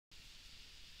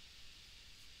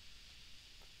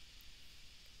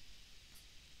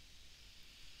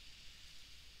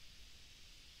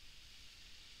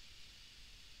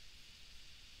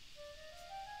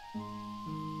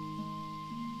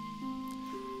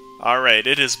Alright,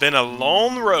 it has been a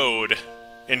long road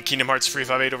in Kingdom Hearts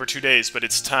 358 over 2 days, but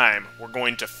it's time. We're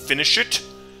going to finish it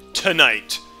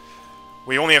tonight.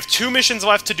 We only have 2 missions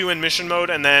left to do in mission mode,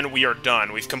 and then we are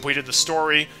done. We've completed the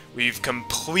story, we've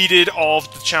completed all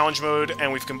of the challenge mode,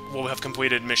 and we'll have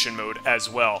completed mission mode as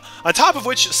well. On top of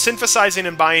which, synthesizing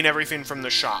and buying everything from the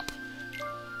shop.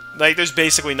 Like, there's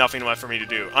basically nothing left for me to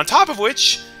do. On top of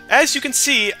which, as you can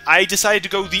see, I decided to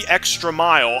go the extra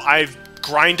mile. I've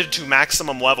grinded to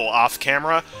maximum level off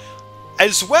camera,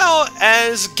 as well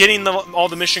as getting all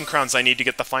the mission crowns I need to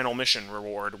get the final mission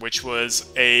reward, which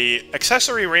was a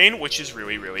accessory ring, which is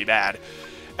really, really bad.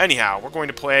 Anyhow, we're going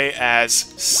to play as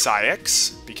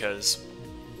Saix, because,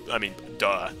 I mean,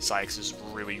 duh, Saix is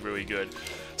really, really good.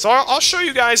 So I'll show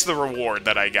you guys the reward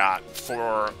that I got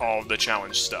for all the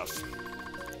challenge stuff.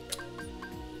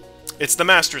 It's the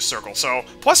Master's Circle, so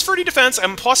plus 30 defense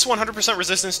and plus 100%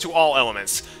 resistance to all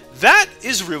elements. That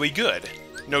is really good,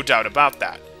 no doubt about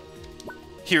that.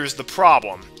 Here's the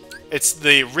problem. It's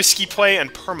the Risky Play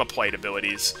and Permaplate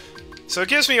abilities. So it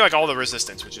gives me, like, all the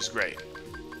resistance, which is great.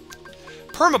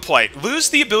 Permaplate. Lose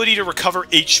the ability to recover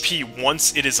HP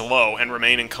once it is low and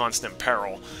remain in constant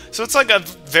peril. So it's like a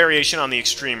variation on the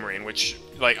Extreme Ring, which,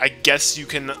 like, I guess you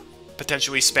can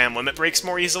potentially spam limit breaks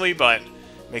more easily, but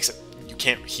makes it... you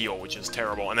can't heal, which is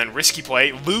terrible. And then Risky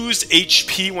Play. Lose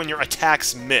HP when your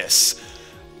attacks miss.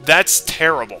 That's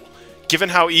terrible. Given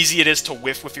how easy it is to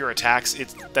whiff with your attacks,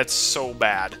 that's so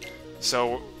bad.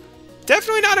 So,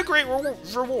 definitely not a great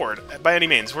reward, by any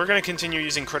means. We're going to continue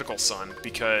using Critical Sun,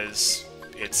 because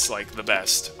it's, like, the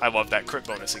best. I love that crit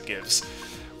bonus it gives.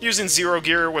 Using Zero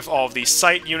Gear with all of these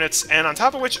sight units, and on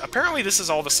top of which, apparently this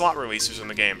is all the slot releasers in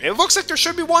the game. It looks like there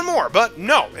should be one more, but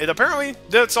no. Apparently,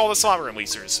 that's all the slot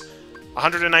releasers.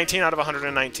 119 out of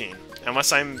 119.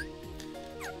 Unless I'm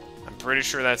pretty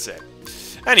sure that's it.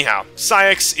 Anyhow,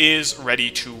 Saix is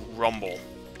ready to rumble.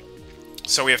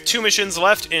 So we have 2 missions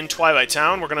left in Twilight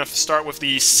Town. We're going to start with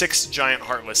the 6 Giant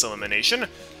Heartless elimination.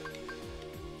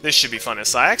 This should be fun as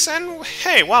Saix, and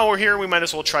hey, while we're here, we might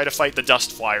as well try to fight the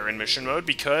Dust Flyer in mission mode,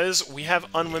 because we have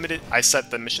unlimited... I set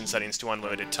the mission settings to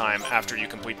unlimited time after you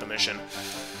complete the mission.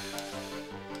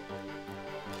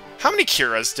 How many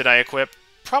Kiras did I equip?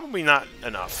 Probably not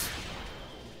enough.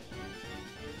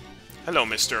 Hello,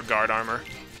 Mr. Guard Armor.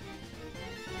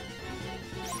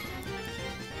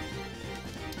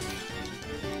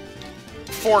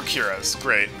 Four Kiras,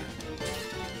 great.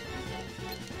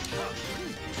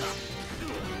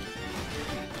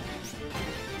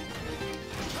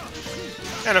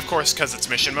 And of course, because it's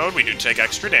mission mode, we do take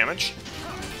extra damage.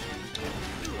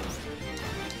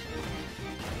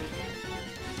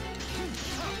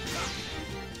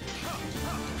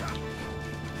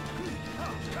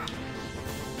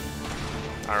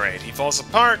 Alright, he falls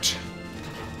apart.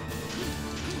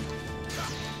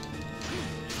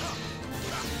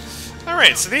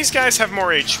 Alright, so these guys have more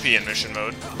HP in mission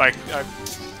mode, by a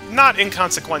not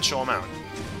inconsequential amount.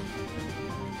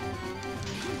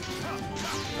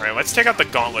 Alright, let's take out the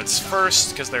gauntlets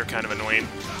first, because they're kind of annoying.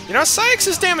 You know,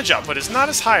 Saix's damage output is not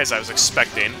as high as I was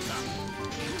expecting.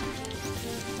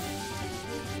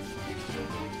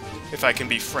 If I can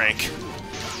be frank.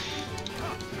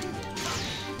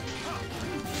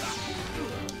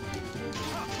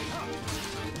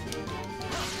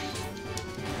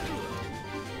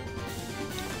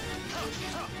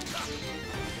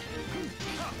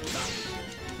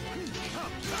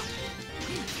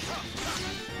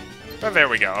 But there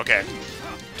we go, okay.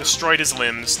 Destroyed his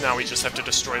limbs, now we just have to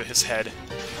destroy his head.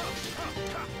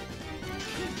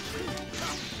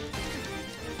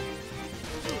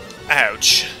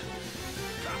 Ouch.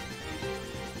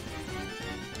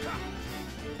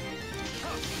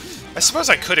 I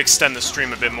suppose I could extend the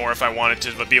stream a bit more if I wanted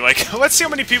to, but be like, let's see how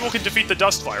many people can defeat the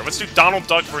Dust Flyer. Let's do Donald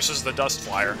Duck versus the Dust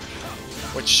Flyer.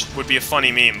 Which would be a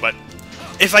funny meme, but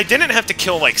if I didn't have to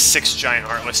kill like 6 Giant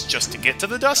Heartless just to get to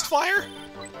the Dust Flyer,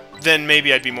 then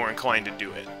maybe I'd be more inclined to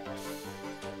do it.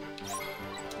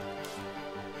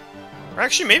 Or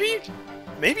actually,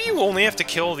 maybe you only have to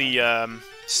kill the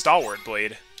Stalwart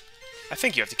Blade. I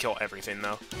think you have to kill everything,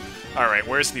 though. Alright,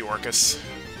 where's the Orcus?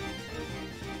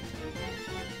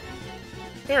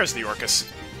 There's the Orcus.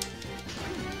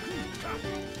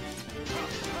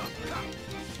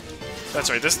 That's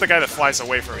right, this is the guy that flies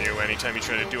away from you anytime you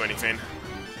try to do anything.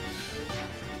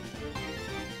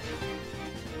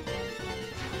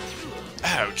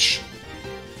 Ouch.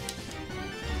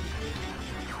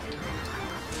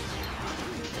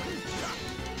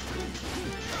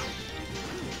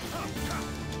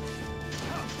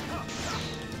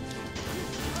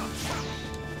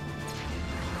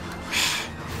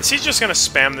 Is he just gonna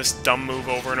spam this dumb move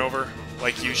over and over,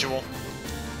 like usual?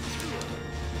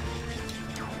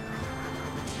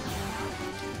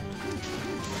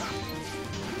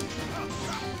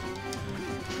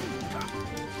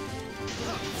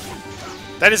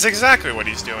 That is exactly what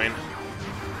he's doing.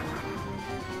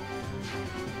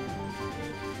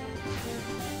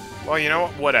 Well, you know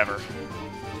what? Whatever.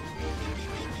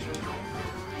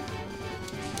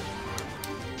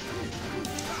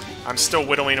 I'm still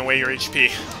whittling away your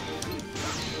HP.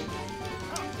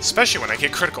 Especially when I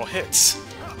get critical hits.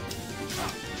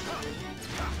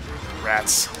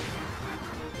 Rats.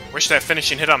 Wish that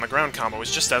finishing hit on the ground combo was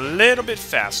just a little bit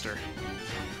faster.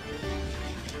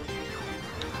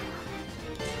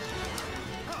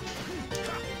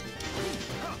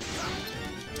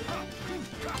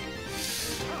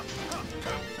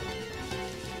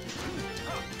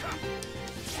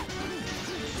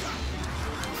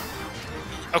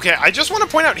 Okay, I just want to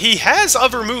point out, he has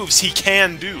other moves he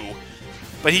can do,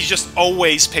 but he just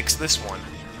always picks this one.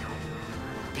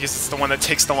 Because it's the one that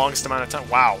takes the longest amount of time.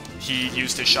 Wow, he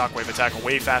used his shockwave attack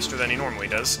way faster than he normally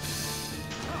does.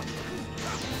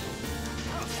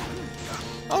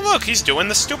 Oh look, he's doing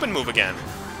the stupid move again.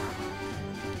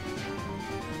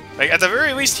 Like, at the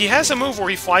very least, he has a move where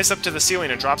he flies up to the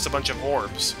ceiling and drops a bunch of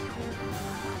orbs.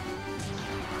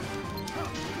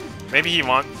 Maybe he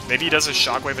does his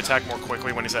shockwave attack more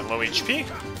quickly when he's at low HP?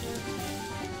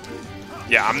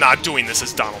 Yeah, I'm not doing this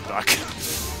as Donald Duck.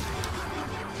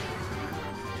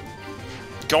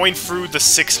 Going through the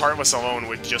 6 Heartless alone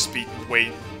would just be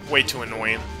way too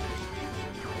annoying.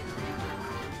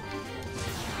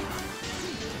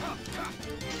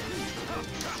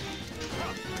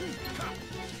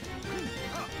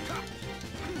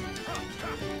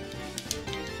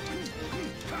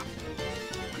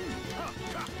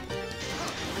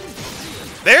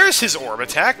 There's his orb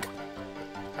attack!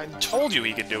 I told you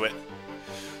he could do it.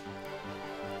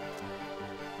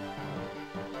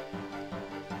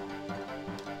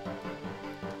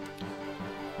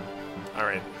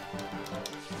 Alright.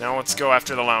 Now let's go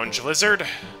after the Lounge Lizard.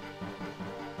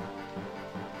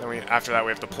 Then after that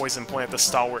we have the Poison Plant, the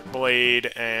Stalwart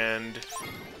Blade, and...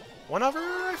 one other,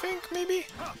 I think, maybe?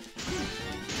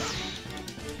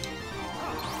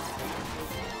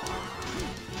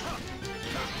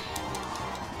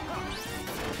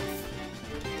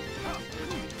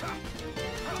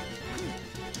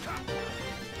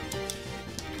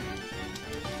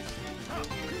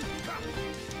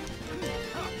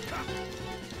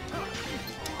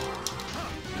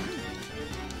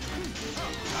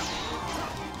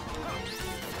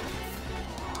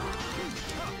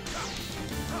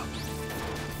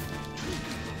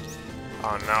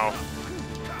 Oh no.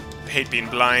 I hate being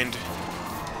blind.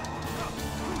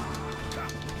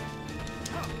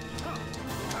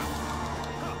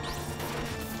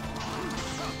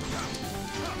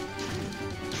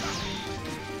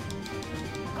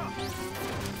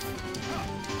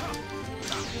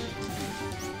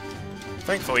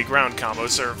 Thankfully, ground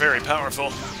combos are very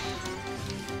powerful.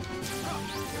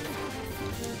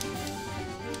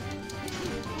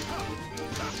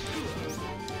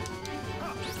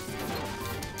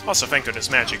 Also, thank goodness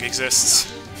magic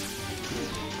exists.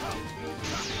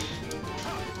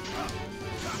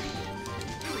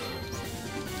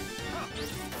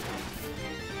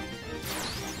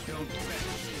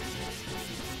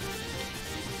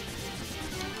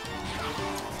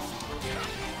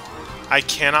 I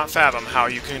cannot fathom how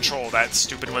you control that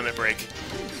stupid limit break.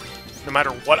 No matter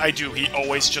what I do, he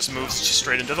always just moves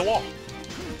straight into the wall.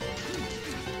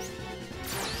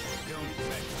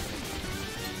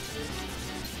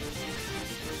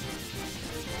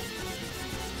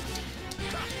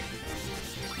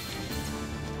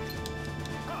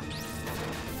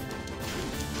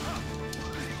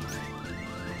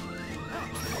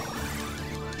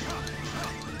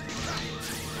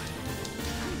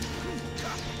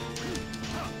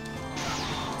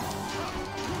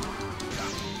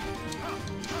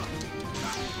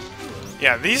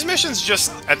 Yeah, these missions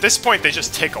just, at this point, they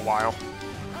just take a while.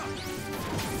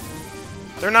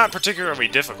 They're not particularly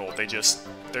difficult,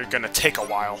 they're gonna take a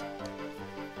while.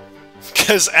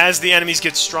 Because as the enemies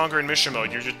get stronger in mission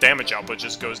mode, your damage output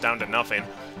just goes down to nothing.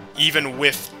 Even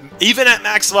at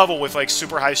max level with, like,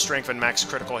 super high strength and max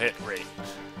critical hit rate.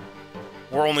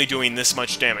 We're only doing this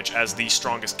much damage as the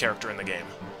strongest character in the game.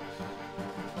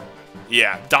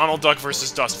 Yeah, Donald Duck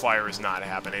versus Dustfire is not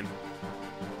happening.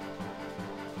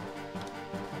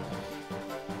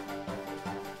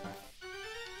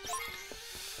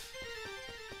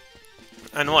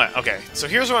 And what? Okay, so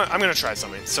here's what... I'm gonna try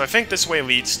something. So I think this way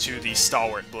leads to the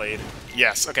Stalwart Blade.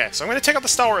 Yes, okay, so I'm gonna take out the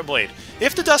Stalwart Blade.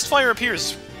 If the Dustfire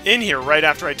appears in here right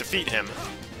after I defeat him,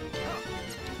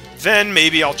 then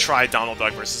maybe I'll try Donald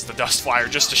Duck versus the Dustfire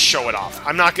just to show it off.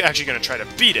 I'm not actually gonna try to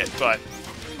beat it, but...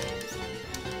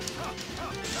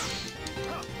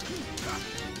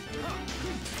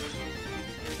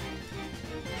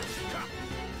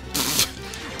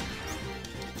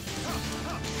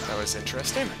 was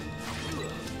interesting.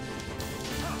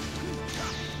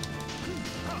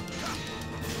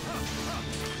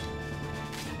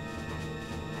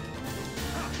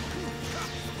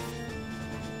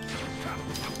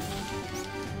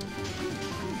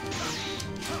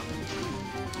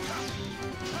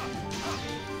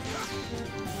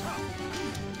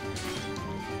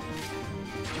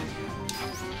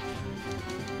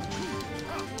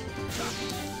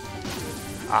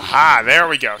 Aha, there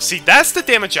we go. See, that's the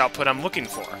damage output I'm looking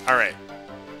for. Alright.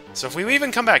 So if we leave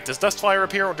and come back, does Dust Flyer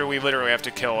appear, or do we literally have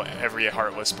to kill every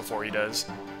Heartless before he does?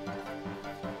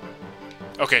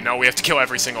 Okay, no, we have to kill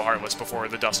every single Heartless before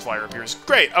the Dust Flyer appears.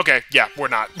 Great, okay, yeah, we're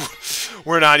not...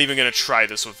 we're not even gonna try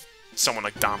this with someone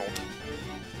like Donald.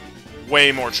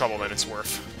 Way more trouble than it's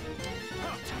worth.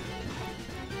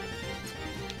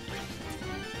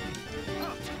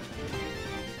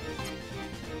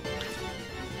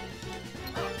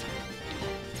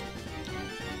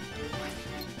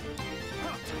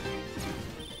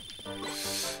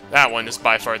 That one is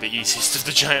by far the easiest of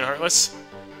the Giant Heartless.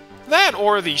 That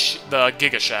or the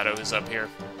Giga Shadow is up here.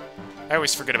 I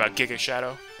always forget about Giga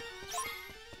Shadow.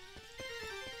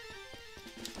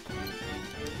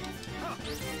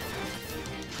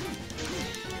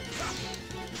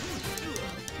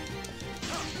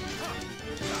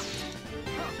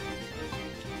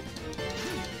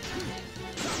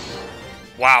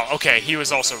 Wow, okay, he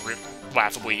was also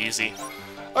laughably easy.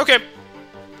 Okay.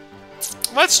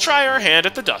 Let's try our hand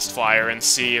at the Dust Flyer and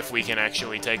see if we can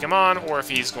actually take him on, or if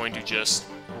he's going to just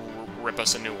rip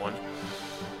us a new one.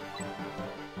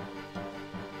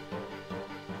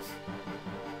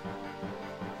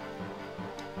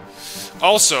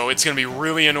 Also, it's going to be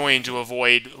really annoying to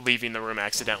avoid leaving the room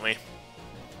accidentally.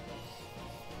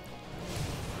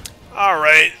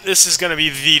 Alright, this is going to be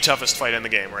the toughest fight in the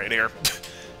game right here.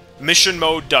 Mission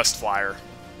Mode Dust Flyer.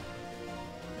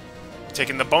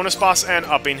 Taking the bonus boss and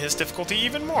upping his difficulty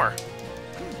even more.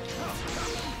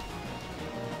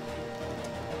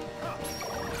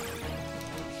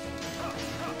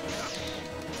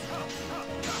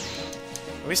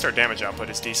 At least our damage output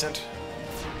is decent.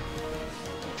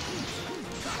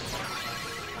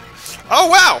 Oh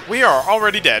wow! We are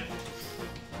already dead.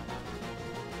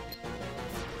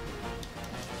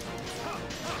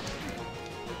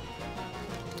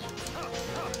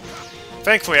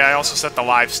 Thankfully, I also set the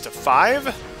lives to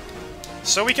 5,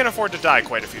 so we can afford to die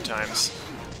quite a few times.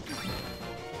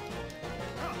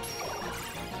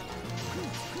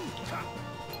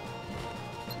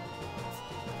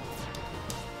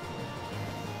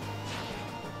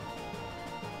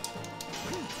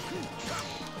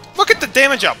 Look at the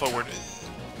damage output.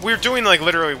 We're doing, like,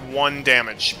 literally 1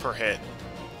 damage per hit,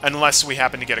 unless we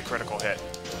happen to get a critical hit.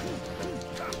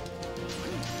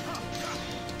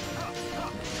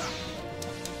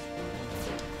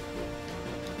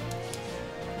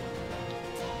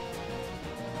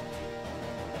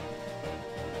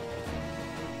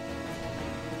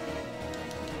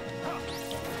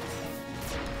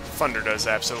 Thunder does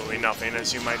absolutely nothing,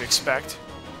 as you might expect.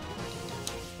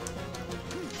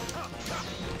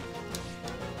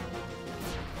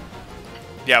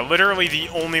 Yeah, literally the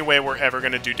only way we're ever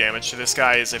going to do damage to this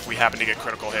guy is if we happen to get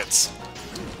critical hits.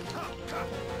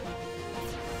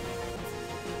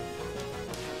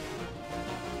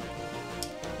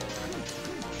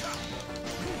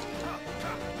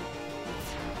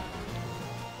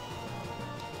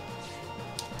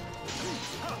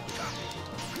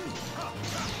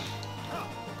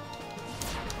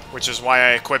 Which is why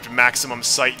I equipped maximum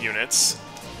sight units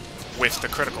with the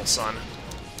critical sun.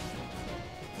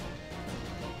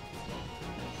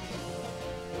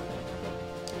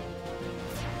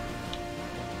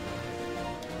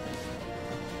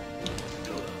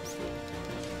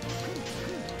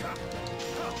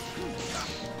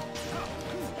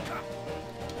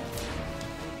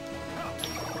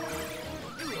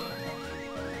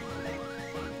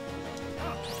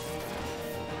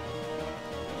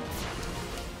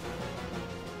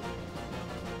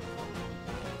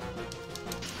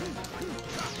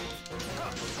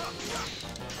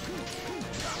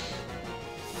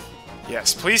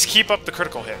 Yes, please keep up the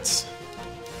critical hits.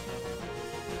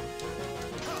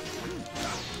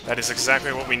 That is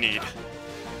exactly what we need.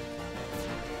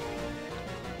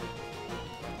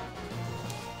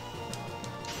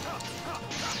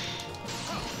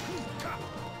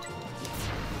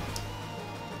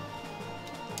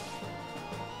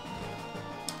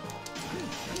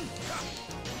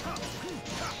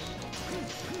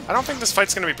 I don't think this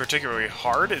fight's going to be particularly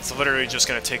hard. It's literally just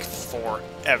going to take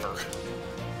forever.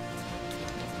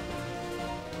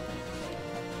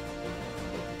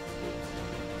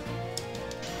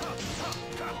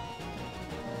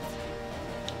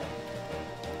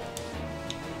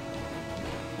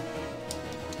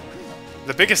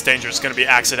 The biggest danger is going to be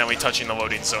accidentally touching the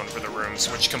loading zone for the rooms,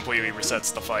 which completely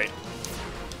resets the fight.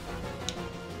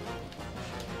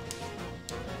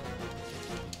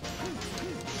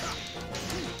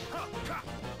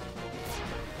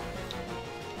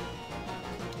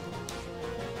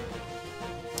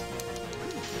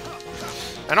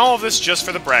 And all of this just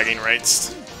for the bragging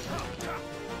rights.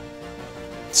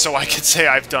 So I could say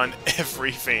I've done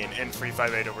every feint in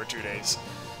 358 over 2 days.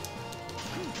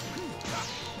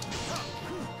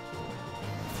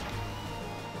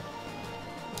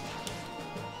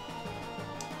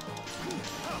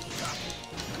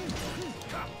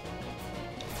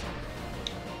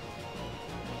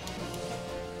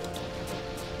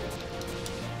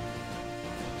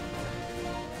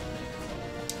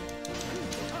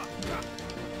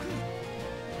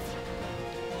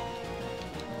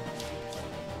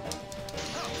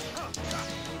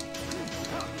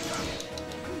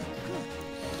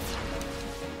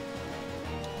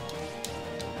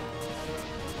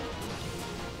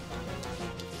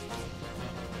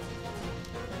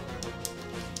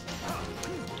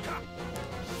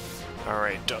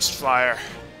 Alright, Dust Flyer.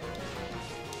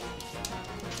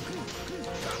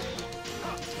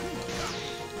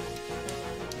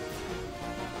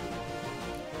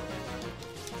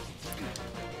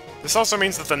 This also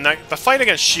means that the fight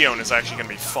against Shion is actually going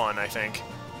to be fun, I think.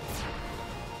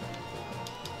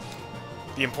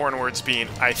 The important words being,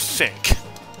 I think.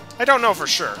 I don't know for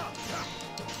sure.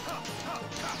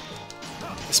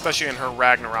 Especially in her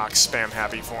Ragnarok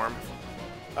spam-happy form.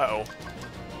 Uh-oh.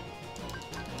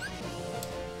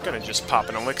 Gonna just pop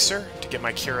an elixir to get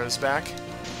my Curas back.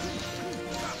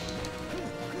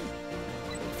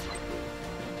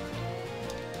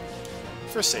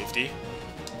 For safety.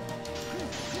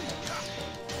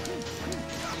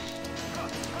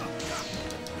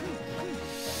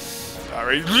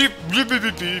 Alright.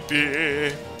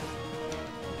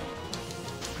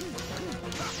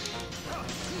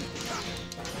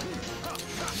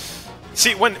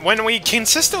 See, when we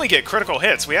consistently get critical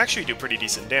hits, we actually do pretty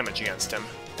decent damage against him.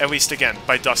 At least, again,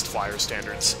 by Dust Flyer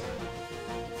standards.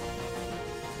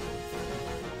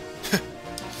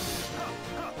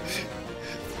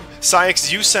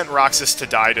 Syx, you sent Roxas to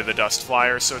die to the Dust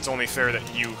Flyer, so it's only fair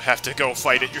that you have to go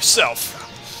fight it yourself.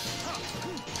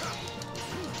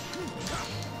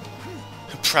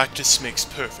 Practice makes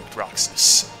perfect,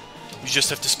 Roxas. You just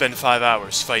have to spend 5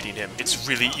 hours fighting him. It's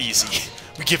really easy.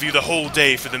 We give you the whole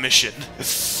day for the mission.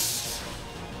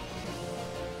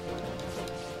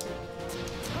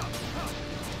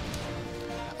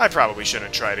 I probably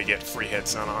shouldn't try to get free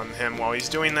hits on him while he's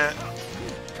doing that.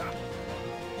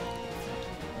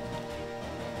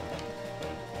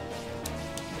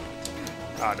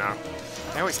 Oh no.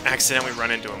 I always accidentally run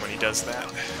into him when he does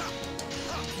that.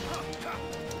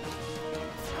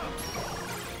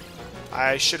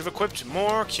 I should have equipped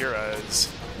more Curas.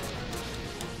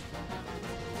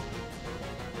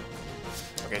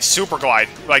 Okay, Super Glide.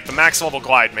 Like, the max level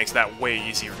glide makes that way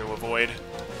easier to avoid.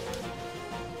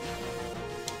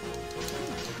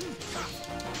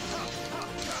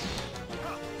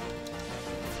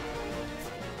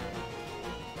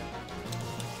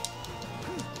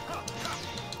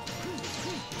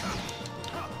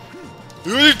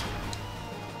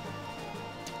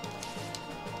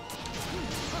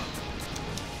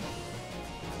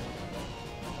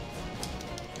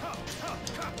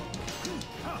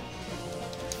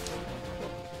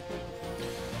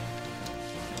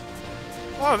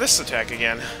 Oh, this attack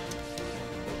again.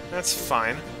 That's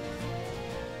fine.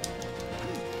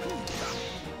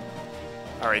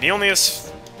 Alright, he only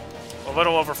has a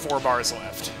little over 4 bars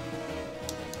left.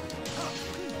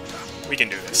 We can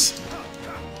do this.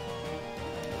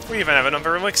 We even have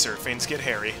another elixir if things get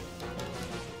hairy.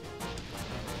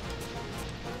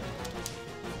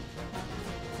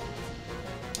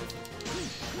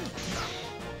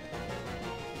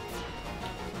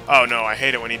 Oh no, I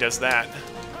hate it when he does that.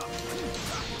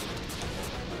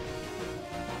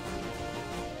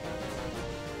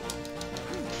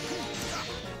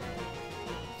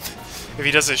 If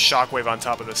he does his shockwave on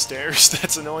top of the stairs,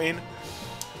 that's annoying.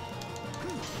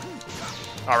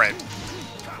 Alright.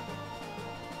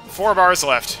 4 bars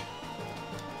left.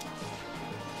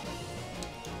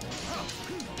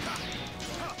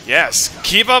 Yes,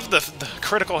 keep up the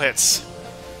critical hits.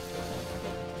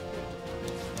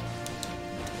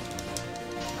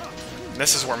 And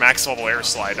this is where max level air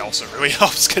slide also really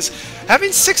helps, because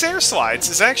having 6 air slides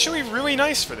is actually really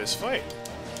nice for this fight.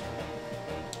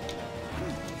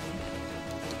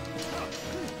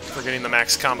 For getting the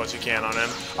max combos you can on him.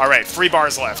 Alright, 3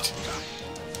 bars left.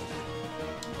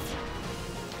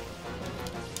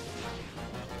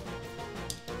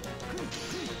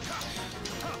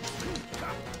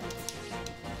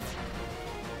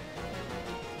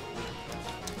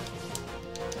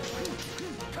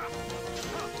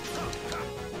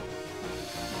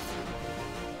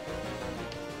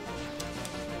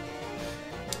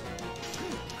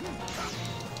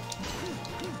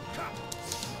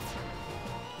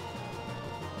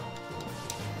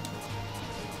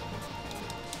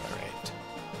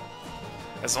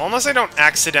 As long as I don't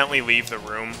accidentally leave the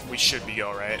room, we should be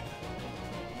alright.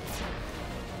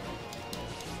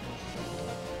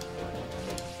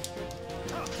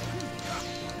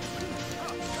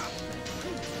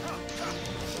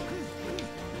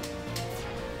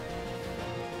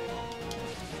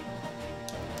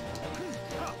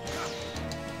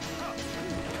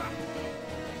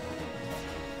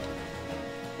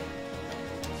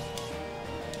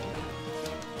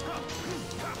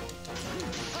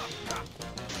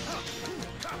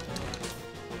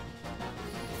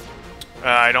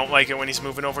 I don't like it when he's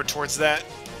moving over towards that.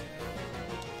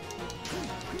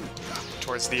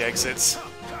 Towards the exits.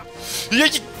 Yeah,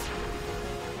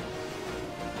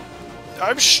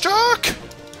 I'm stuck!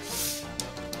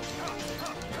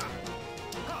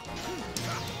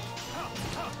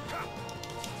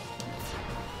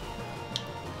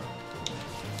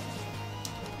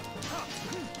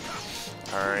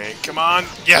 Alright, come on.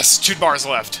 Yes, 2 bars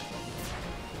left.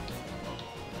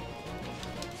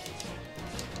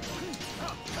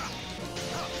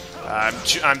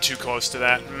 I'm too close to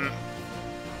that.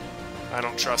 I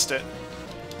don't trust it.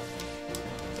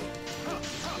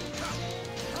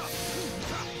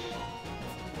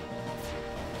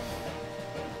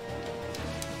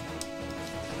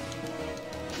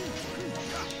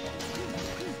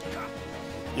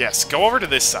 Yes, go over to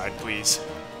this side, please.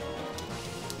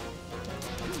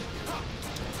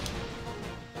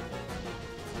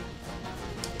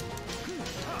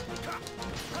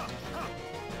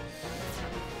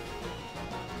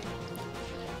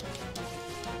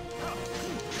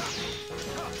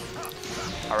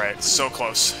 Alright, so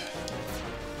close.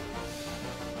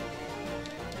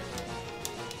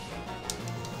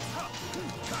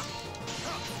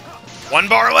 One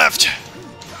bar left!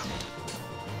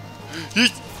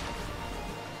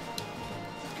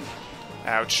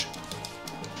 Ouch.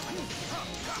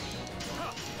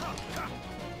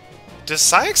 Does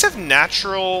Saix have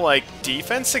natural, like,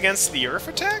 defense against the Earth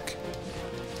attack?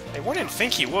 I wouldn't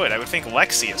think he would. I would think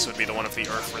Lexius would be the one of the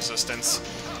Earth resistance.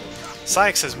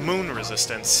 Saix has Moon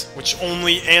resistance, which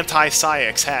only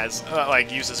anti-Saix has,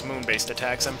 like, uses Moon-based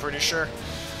attacks, I'm pretty sure.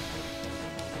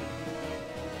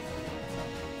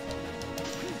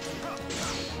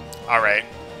 Alright.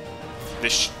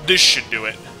 This should do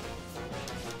it.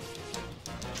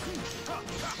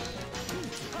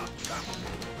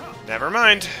 Never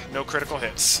mind. No critical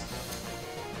hits.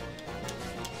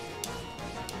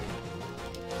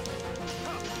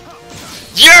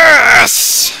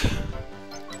 Yes!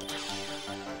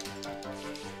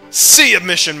 See ya,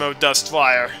 mission mode,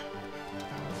 Dustfire.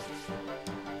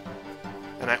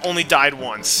 And I only died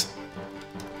once.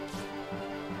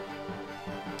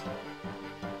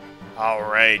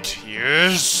 Alright,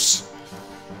 yes!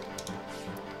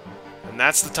 And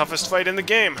that's the toughest fight in the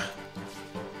game.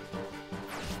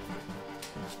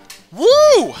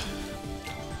 Woo!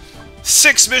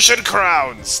 6 mission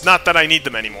crowns! Not that I need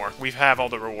them anymore. We have all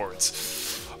the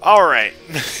rewards. Alright.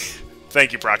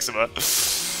 Thank you, Proxima.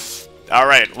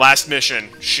 Alright, last mission,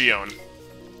 Shion.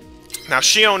 Now,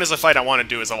 Shion is a fight I want to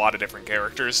do as a lot of different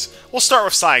characters. We'll start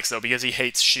with Saix, though, because he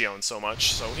hates Shion so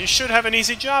much, so he should have an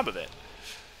easy job of it.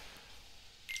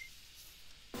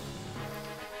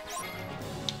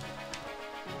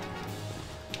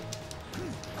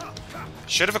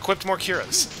 Should have equipped more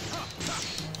Curas.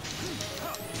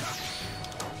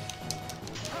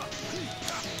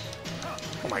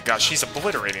 Oh my gosh, he's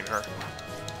obliterating her.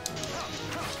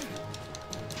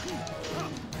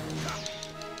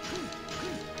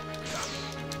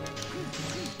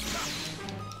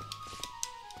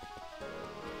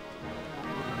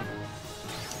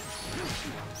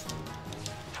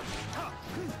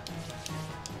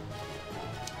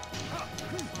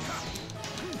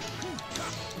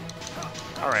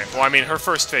 Alright, well, I mean, her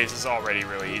first phase is already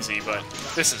really easy, but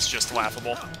this is just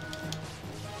laughable.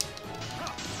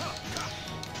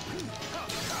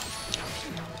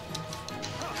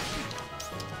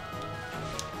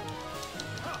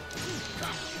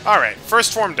 Alright,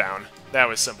 first form down. That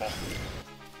was simple.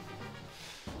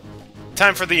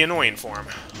 Time for the annoying form.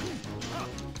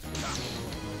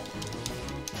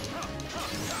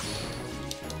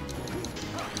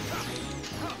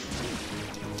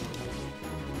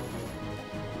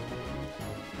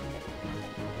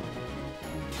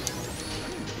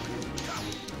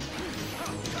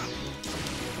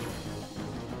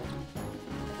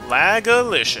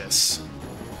 Lagalicious.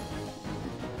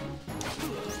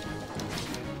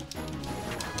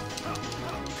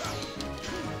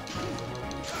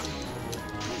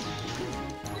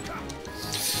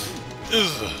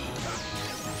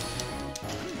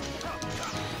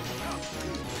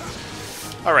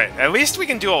 Alright, at least we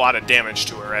can do a lot of damage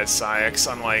to her as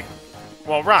Saix, unlike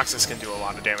Well, Roxas can do a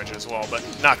lot of damage as well, but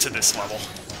not to this level.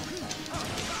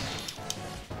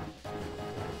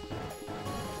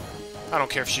 I don't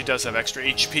care if she does have extra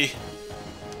HP.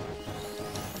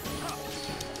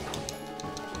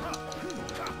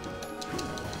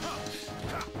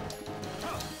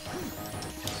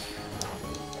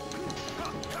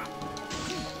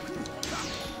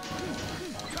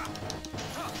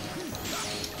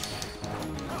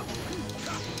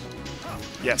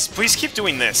 Yes, please keep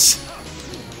doing this.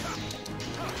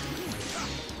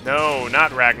 No,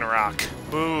 not Ragnarok.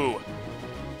 Boo.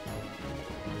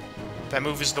 That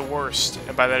move is the worst.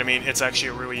 And by that I mean it's actually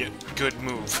a really good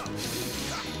move.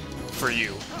 For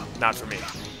you, not for me.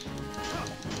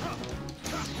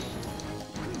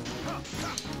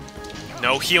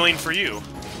 No healing for you.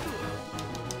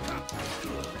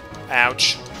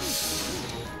 Ouch.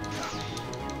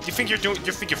 You think you're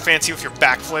fancy with your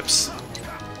backflips?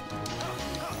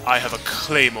 I have a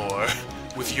claymore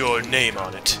with your name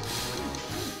on it.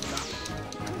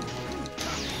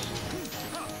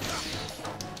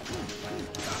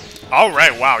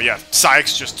 Alright, wow, yeah.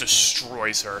 Sykes just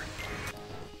destroys her.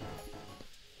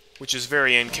 Which is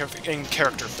very in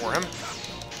character for him.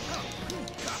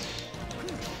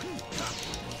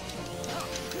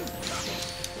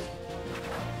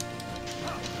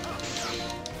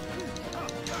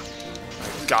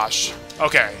 Gosh.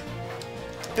 Okay.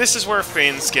 This is where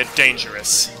things get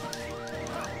dangerous.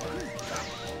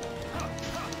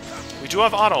 We do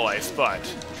have auto life, but...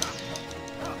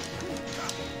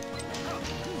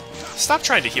 Stop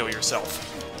trying to heal yourself.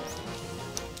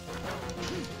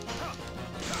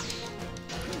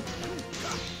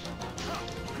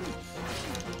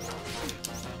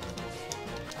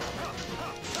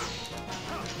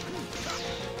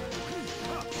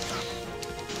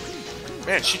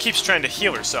 Man, she keeps trying to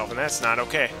heal herself, and that's not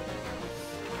okay.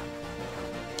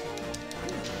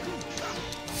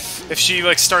 If she,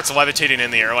 like, starts levitating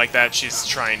in the air like that, she's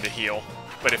trying to heal.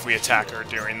 But if we attack her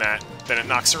during that, then it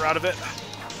knocks her out of it.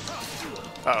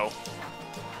 Uh-oh.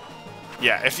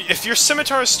 Yeah, if your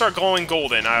scimitars start glowing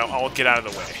golden, I'll get out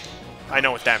of the way. I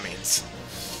know what that means.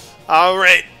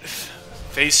 Alright.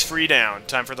 Face free down.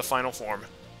 Time for the final form.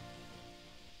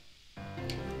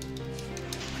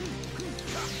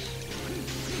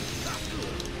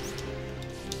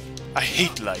 I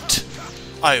hate light.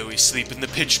 I always sleep in the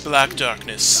pitch-black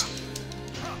darkness.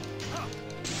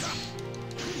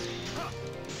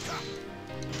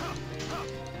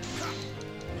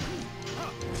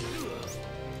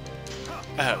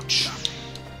 Ouch.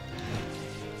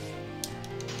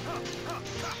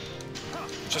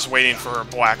 Just waiting for her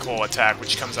black hole attack,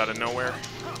 which comes out of nowhere.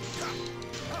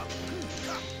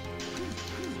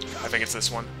 I think it's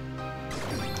this one.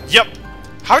 Yep!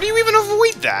 How do you even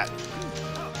avoid that?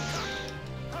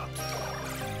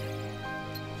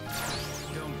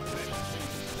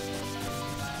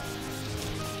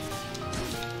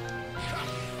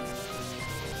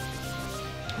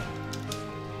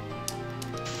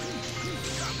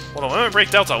 Well, the Limit Break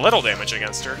dealt a little damage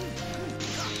against her.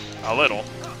 A little.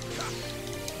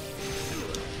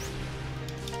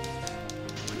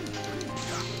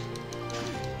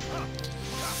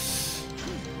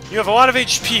 You have a lot of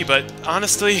HP, but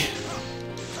honestly,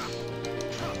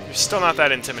 you're still not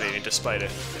that intimidating despite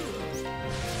it.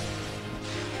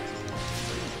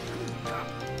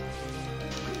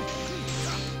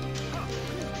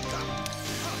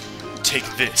 Take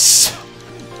this.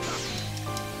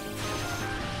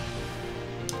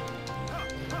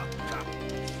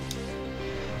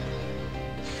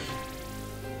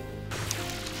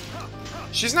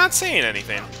 She's not saying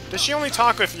anything. Does she only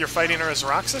talk if you're fighting her as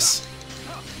Roxas?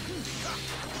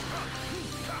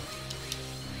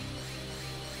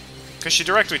 Because she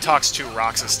directly talks to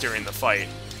Roxas during the fight.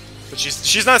 But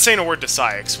she's not saying a word to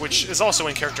Sykes, which is also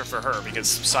in character for her, because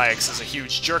Sykes is a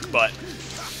huge jerk butt.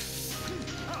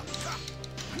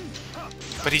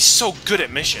 But he's so good at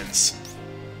missions.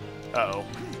 Uh-oh.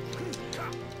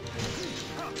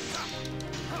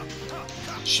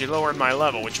 She lowered my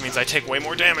level, which means I take way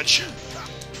more damage.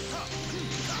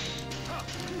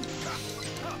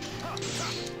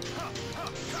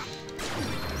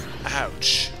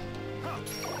 Ouch.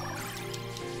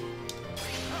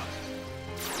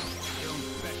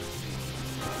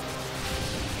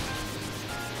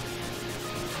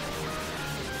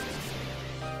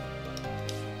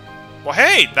 Well,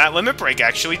 hey, that Limit Break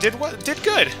actually did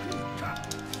good.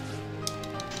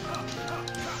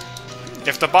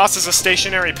 If the boss is a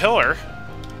stationary pillar,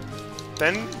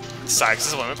 then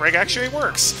Sykes' Limit Break actually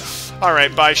works.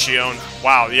 Alright, bye, Shion.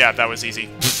 Wow, yeah, that was easy.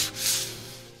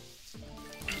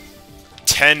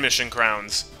 10 mission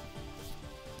crowns.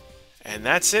 And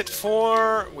that's it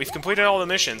for... We've completed all the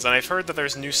missions, and I've heard that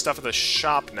there's new stuff at the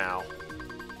shop now.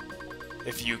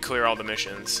 If you clear all the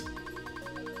missions.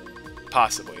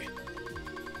 Possibly.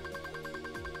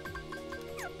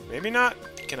 Maybe not.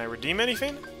 Can I redeem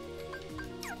anything?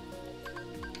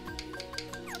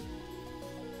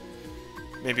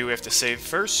 Maybe we have to save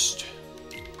first.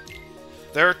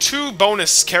 There are 2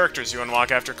 bonus characters you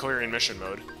unlock after clearing mission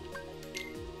mode.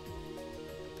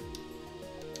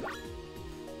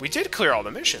 We did clear all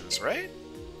the missions, right?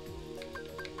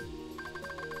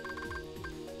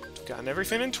 Gotten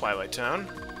everything in Twilight Town.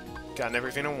 Gotten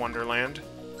everything in Wonderland.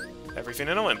 Everything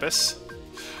in Olympus.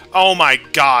 Oh my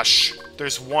gosh!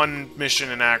 There's 1 mission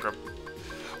in Agra.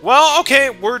 Well, okay,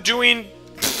 we're doing...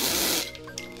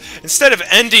 Instead of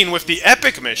ending with the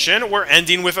epic mission, we're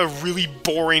ending with a really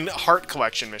boring heart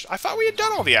collection mission. I thought we had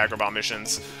done all the Agrabah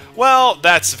missions. Well,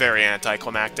 that's very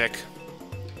anticlimactic.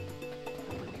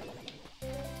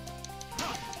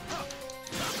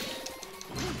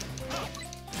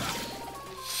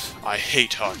 I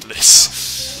hate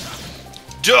Heartless.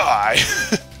 Die!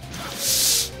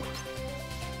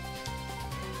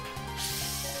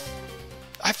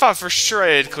 I thought for sure I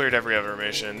had cleared every other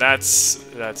mission. That's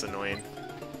annoying.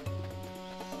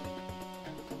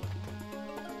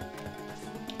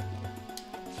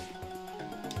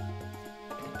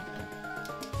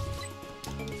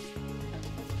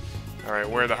 Alright,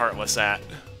 where are the Heartless at?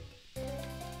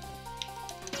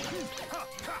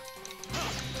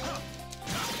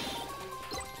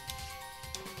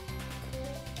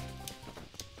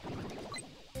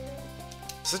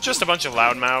 Is it just a bunch of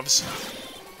loudmouths?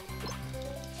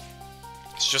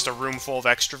 It's just a room full of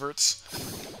extroverts?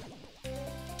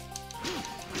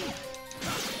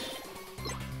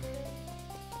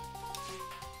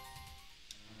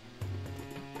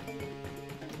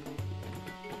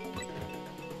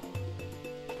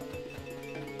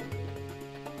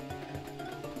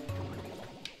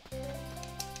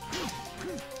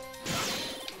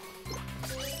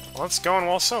 Well, it's going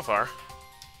well so far.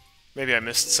 Maybe I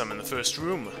missed some in the first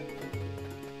room.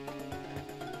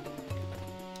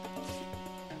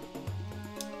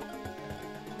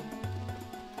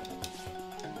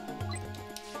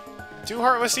 Do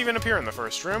Heartless even appear in the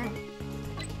first room?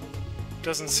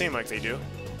 Doesn't seem like they do.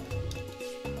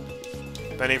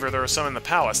 Then either there are some in the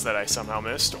palace that I somehow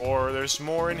missed, or there's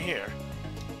more in here.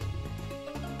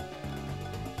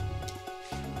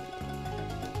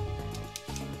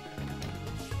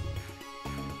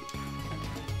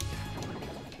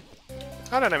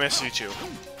 How did I miss you two?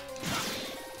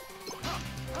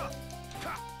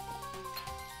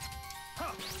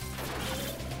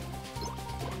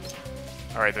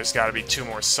 Alright, there's gotta be 2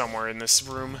 more somewhere in this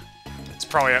room.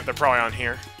 They're probably on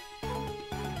here.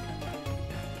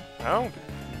 Oh,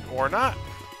 or not.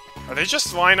 Are they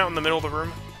just lying out in the middle of the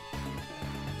room?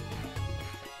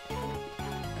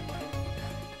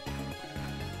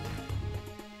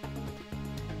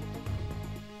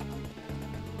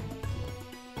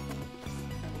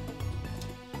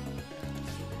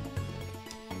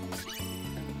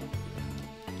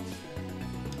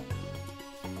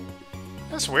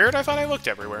 That's weird, I thought I looked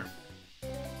everywhere.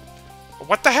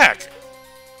 What the heck?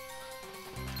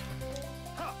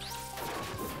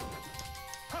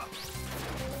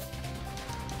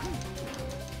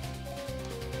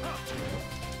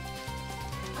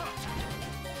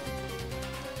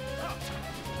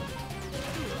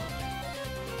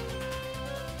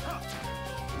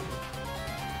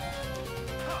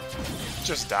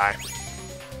 Just die.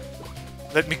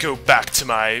 Let me go back to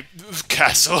my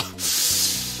castle.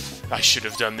 I should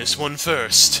have done this one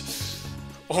first.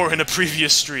 Or in a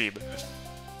previous stream.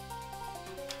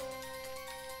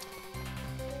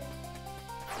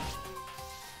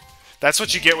 That's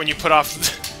what you get when you put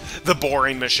off the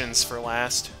boring missions for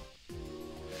last.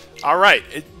 Alright,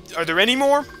 are there any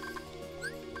more?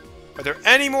 Are there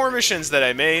any more missions that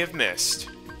I may have missed?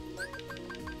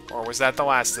 Or was that the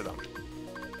last of them?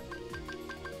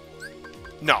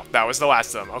 No, that was the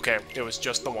last of them. Okay, it was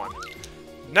just the one.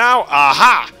 Now,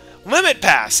 aha! Limit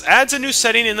Pass! Adds a new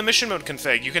setting in the mission mode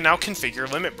config. You can now configure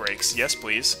limit breaks. Yes,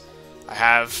 please. I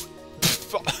have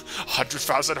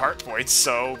 100,000 heart points,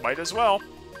 so might as well.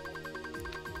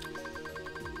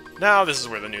 Now, this is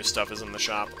where the new stuff is in the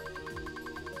shop.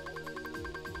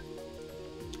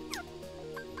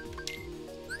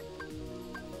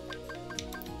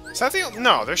 Is that the...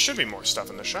 No, there should be more stuff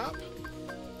in the shop.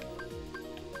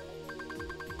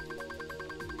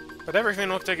 But everything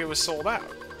looked like it was sold out.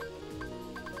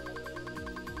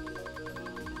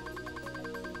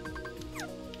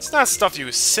 It's not stuff you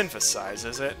synthesize,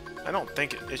 is it? I don't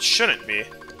think it shouldn't be.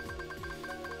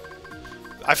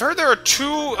 I've heard there are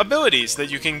 2 abilities that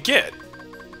you can get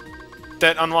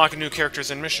that unlock new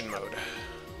characters in mission mode.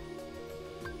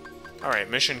 Alright,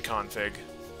 mission config.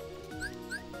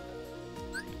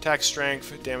 Attack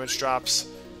strength, damage drops.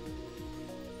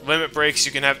 Limit breaks,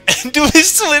 you can have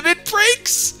endless limit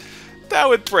breaks? That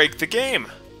would break the game.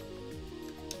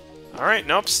 Alright,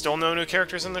 nope, still no new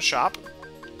characters in the shop.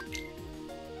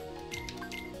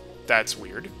 That's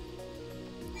weird.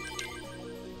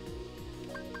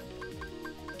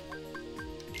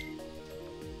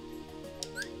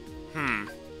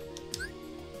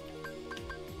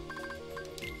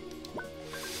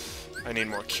 I need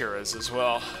more Curas as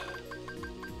well.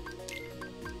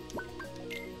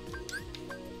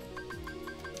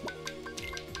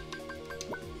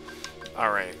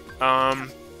 Alright,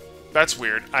 that's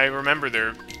weird. I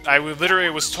remember I literally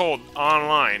was told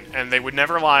online, and they would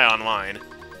never lie online,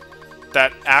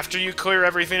 that after you clear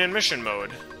everything in mission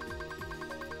mode,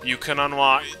 you can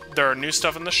unlock... There are new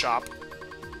stuff in the shop,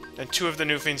 and 2 of the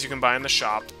new things you can buy in the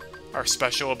shop are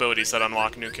special abilities that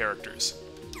unlock new characters.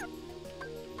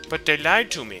 But they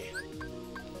lied to me.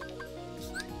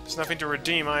 There's nothing to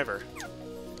redeem either.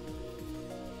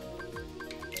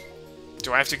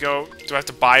 Do I have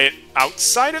to buy it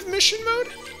outside of mission mode?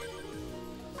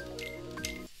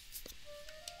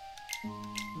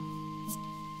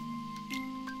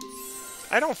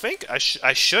 I don't think I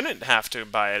shouldn't have to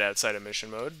buy it outside of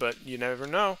mission mode, but you never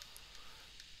know.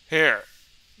 Here.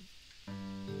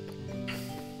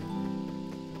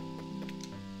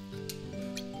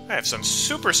 I have some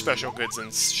super special goods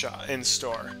in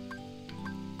store.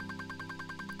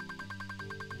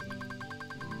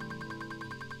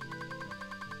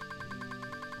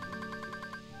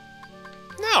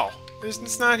 No,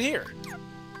 it's not here.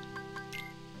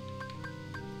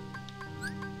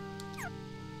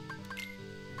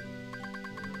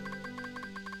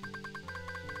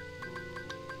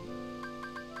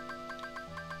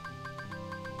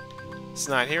 It's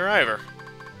not here either.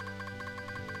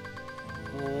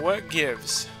 What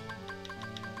gives?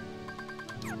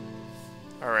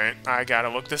 Alright, I gotta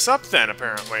look this up then,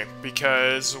 apparently.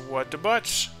 Because, what the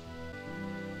butch?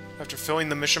 After filling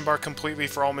the mission bar completely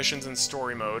for all missions in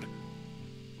story mode.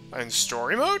 In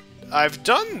story mode? I've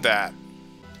done that.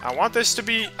 I want us to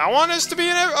be a 100%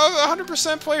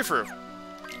 playthrough.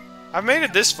 I've made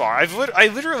it this far. I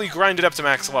literally grinded up to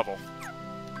max level.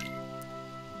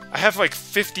 I have like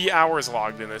 50 hours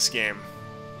logged in this game.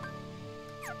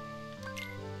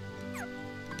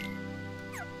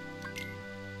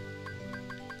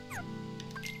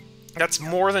 That's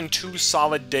more than 2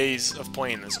 solid days of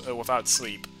playing this without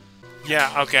sleep.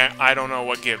 Yeah, okay, I don't know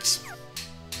what gives.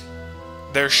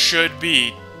 There should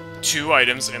be 2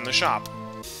 items in the shop.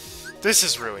 This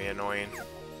is really annoying.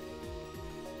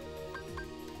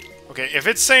 Okay, if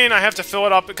it's saying I have to fill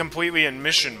it up completely in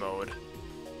mission mode,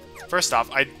 first off,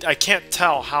 I can't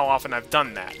tell how often I've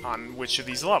done that on which of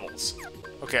these levels.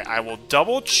 Okay, I will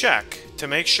double check to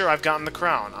make sure I've gotten the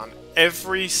crown on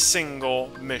every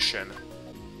single mission.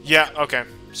 Yeah, okay,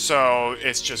 so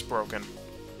it's just broken.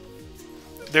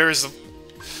 There's...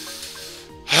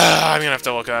 I'm gonna have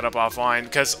to look that up offline,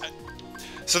 because...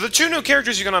 So the 2 new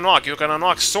characters you can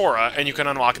unlock Sora, and you can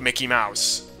unlock Mickey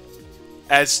Mouse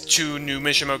as 2 new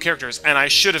mission mode characters, and I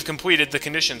should have completed the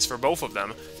conditions for both of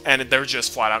them, and they're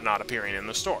just flat out not appearing in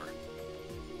the store.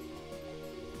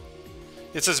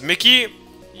 It says Mickey,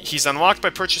 he's unlocked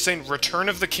by purchasing Return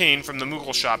of the Cane from the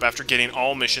Moogle shop after getting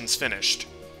all missions finished.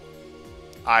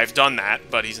 I've done that,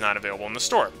 but he's not available in the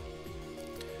store.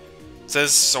 It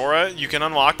says Sora, you can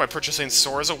unlock by purchasing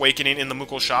Sora's Awakening in the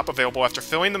Moogle shop, available after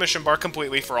filling the mission bar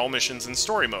completely for all missions in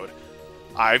story mode.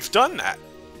 I've done that.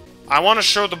 I want to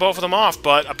show the both of them off,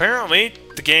 but apparently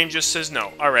the game just says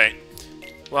no. Alright.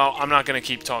 Well, I'm not going to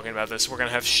keep talking about this. We're going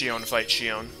to have Shion fight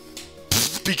Shion.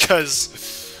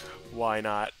 Because, why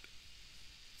not?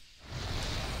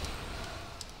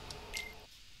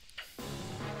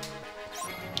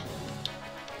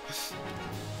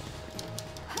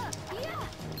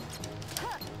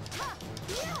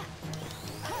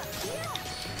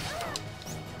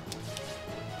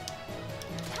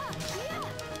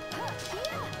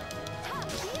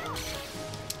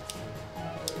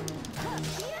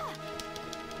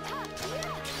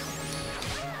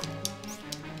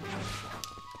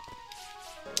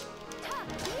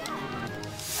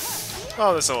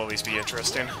 Oh, this will at least be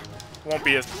interesting. Won't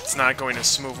be. It's not going as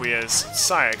smoothly as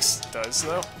Syx does,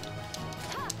 though.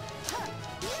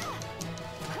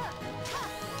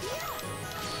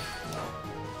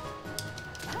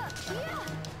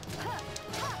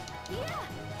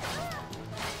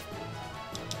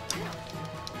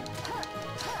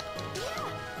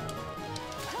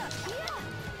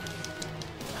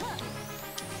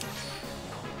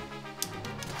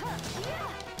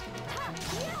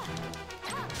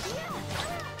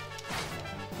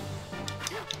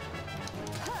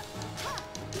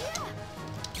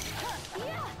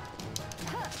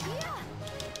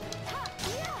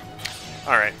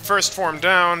 Alright, first form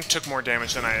down. Took more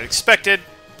damage than I had expected,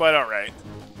 but alright.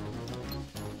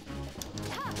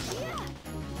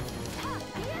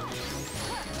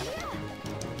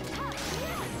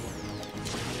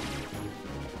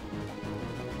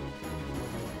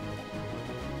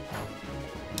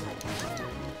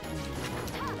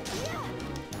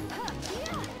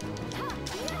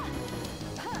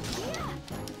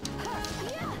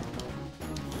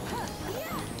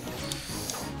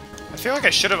 I feel like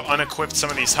I should have unequipped some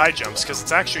of these high jumps, because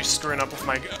it's actually screwing up with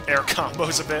my air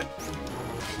combos a bit.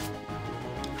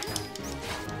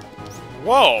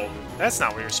 Whoa! That's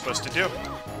not what you're supposed to do.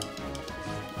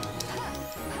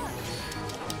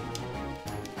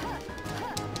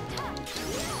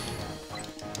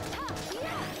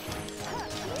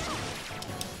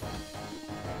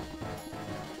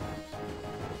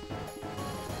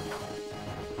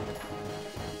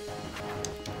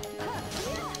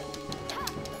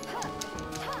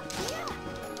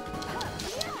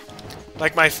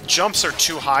 Like, my jumps are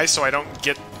too high, so I don't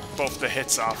get both the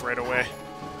hits off right away.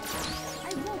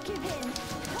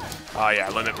 Oh yeah,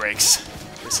 limit breaks.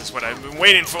 This is what I've been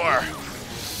waiting for!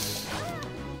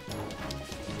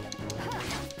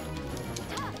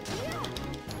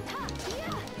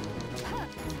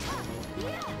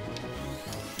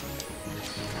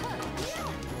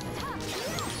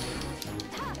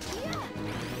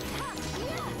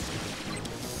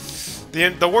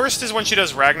 The worst is when she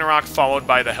does Ragnarok followed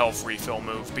by the health refill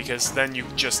move, because then you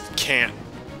just can't.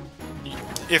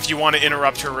 If you want to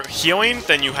interrupt her healing,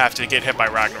 then you have to get hit by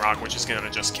Ragnarok, which is going to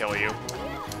just kill you.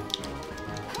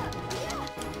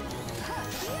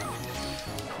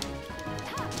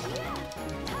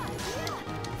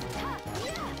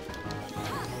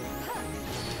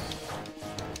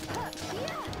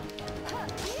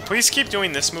 Please keep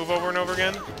doing this move over and over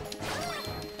again.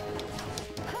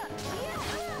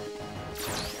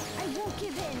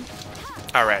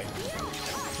 Alright.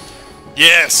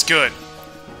 Yes, good.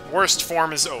 Worst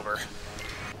form is over.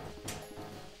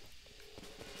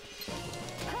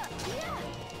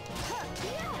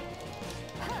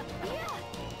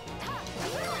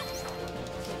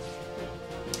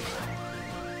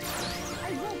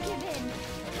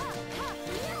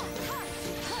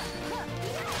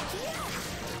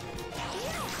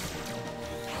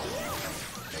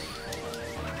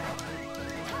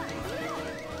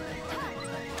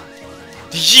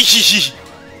 Yee.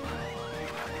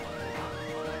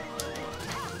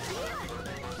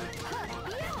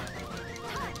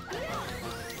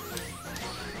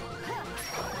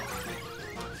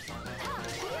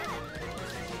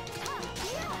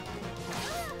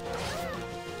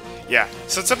 Yeah,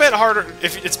 so it's a bit harder.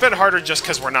 It's a bit harder just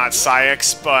because we're not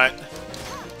Saiyx, but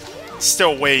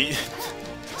still way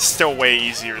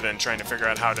easier than trying to figure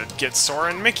out how to get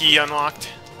Sora and Mickey unlocked.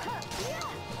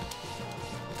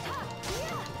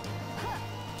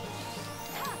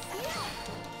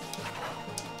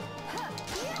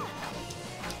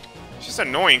 It's just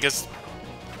annoying because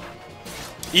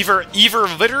either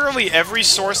literally every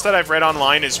source that I've read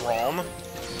online is wrong,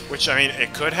 which I mean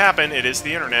it could happen. It is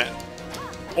the internet.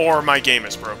 Or my game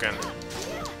is broken.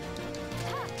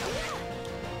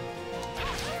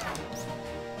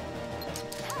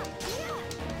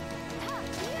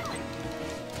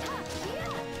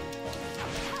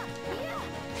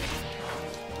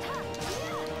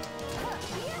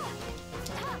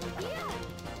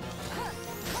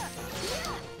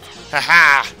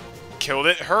 Haha! Killed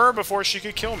her before she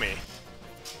could kill me.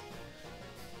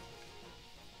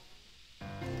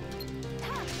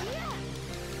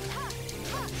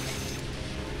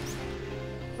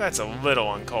 That's a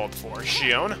little uncalled for,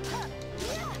 Shion.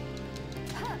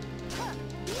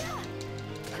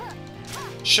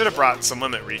 Should have brought some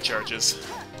limit recharges.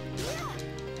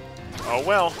 Oh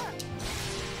well.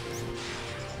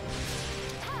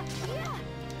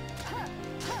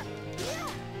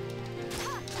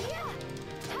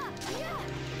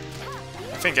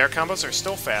 I think air combos are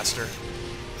still faster.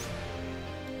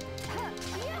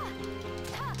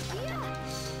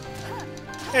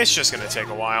 It's just gonna take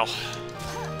a while.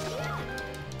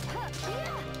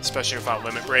 Especially without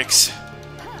limit breaks.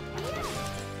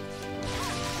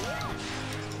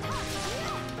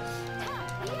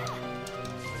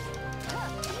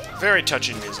 Very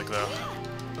touching music, though.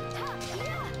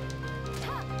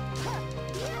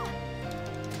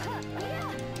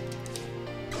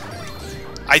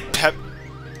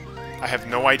 I have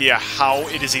no idea how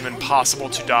it is even possible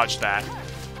to dodge that.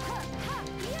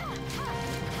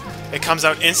 It comes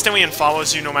out instantly and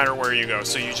follows you no matter where you go,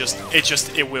 so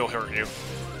it will hurt you.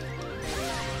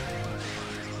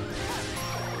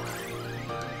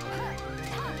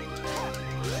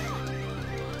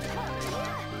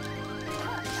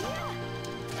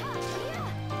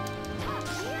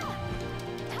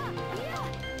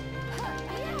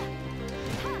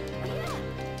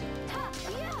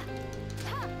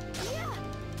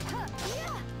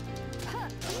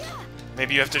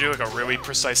 Maybe you have to do like a really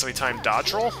precisely timed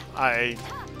dodge roll?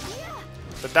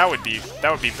 But that would be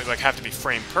like have to be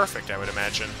frame perfect, I would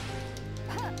imagine.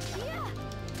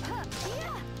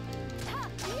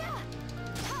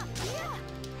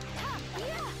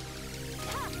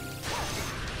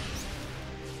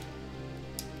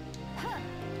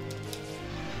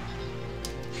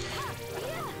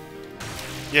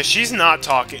 Yeah, she's not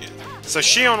talking. So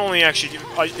Shion only actually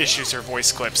issues her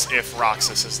voice clips if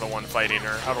Roxas is the one fighting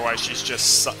her. Otherwise, she's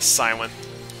just silent.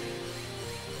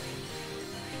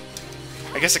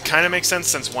 I guess it kind of makes sense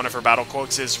since one of her battle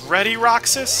quotes is, "Ready,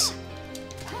 Roxas?"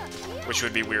 Which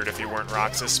would be weird if you weren't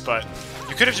Roxas, but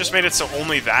you could have just made it so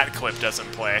only that clip doesn't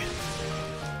play.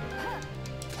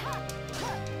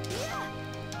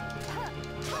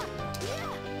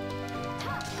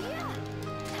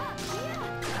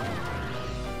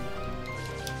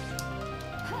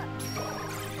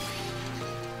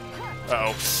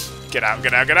 Uh-oh. Get out,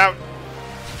 get out, get out!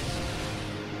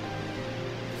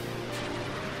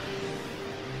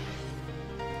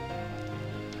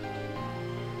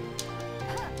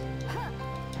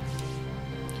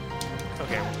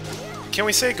 Okay. Can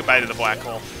we say goodbye to the black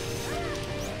hole?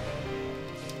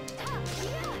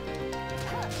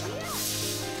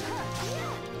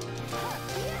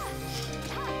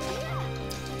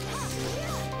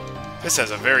 This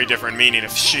has a very different meaning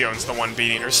if Shion's the one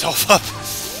beating herself up.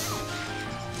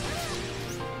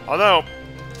 Although,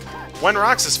 when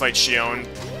Roxas fights Shion,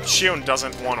 Shion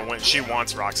doesn't want to win. She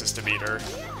wants Roxas to beat her.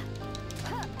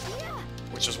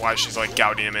 Which is why she's, like,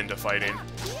 gouging him into fighting.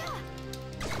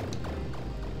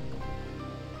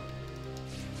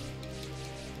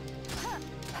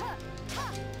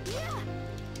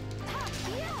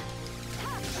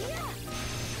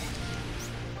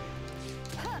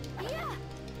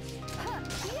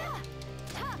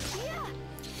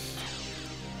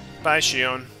 Bye,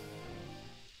 Shion.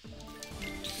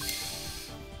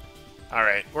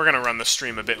 Alright, we're gonna run the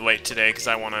stream a bit late today, because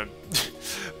I want to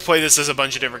play this as a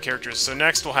bunch of different characters. So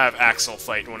next we'll have Axel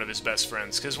fight one of his best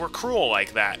friends, because we're cruel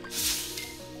like that.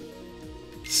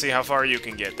 See how far you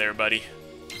can get there, buddy.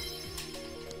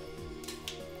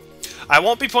 I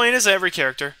won't be playing as every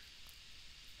character,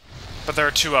 but there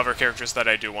are two other characters that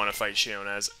I do want to fight Shion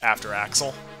as after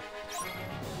Axel.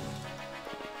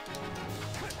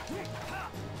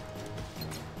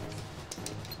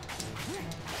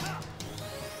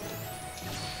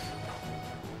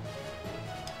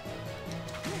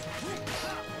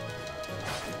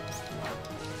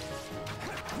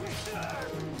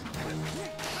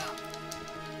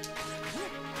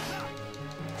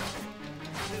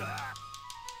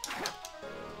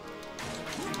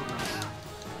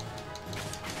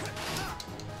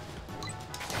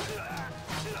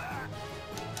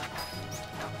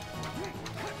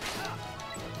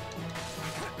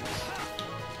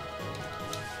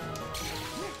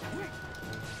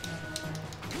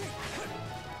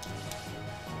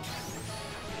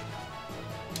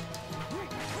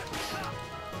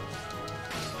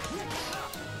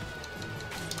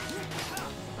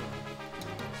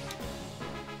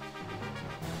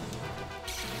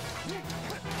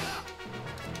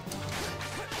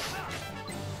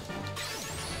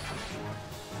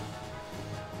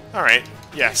 Alright,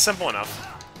 yeah, simple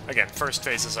enough. Again, first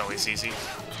phase is always easy.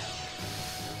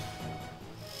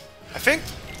 I think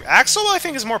Axel,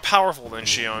 is more powerful than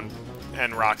Shion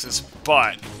and Roxas,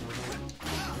 but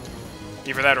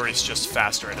either that or he's just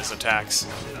faster at his attacks.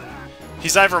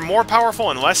 He's either more powerful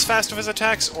and less fast with his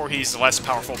attacks, or he's less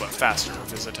powerful but faster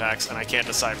with his attacks, and I can't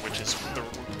decide which is the...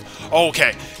 Oh,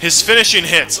 okay, his finishing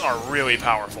hits are really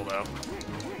powerful, though.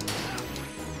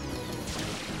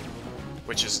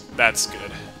 Which is... that's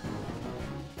good.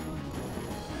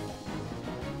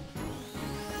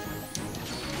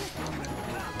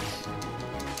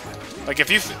 Like, if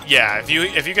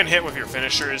you can hit with your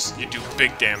finishers, you do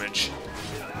big damage.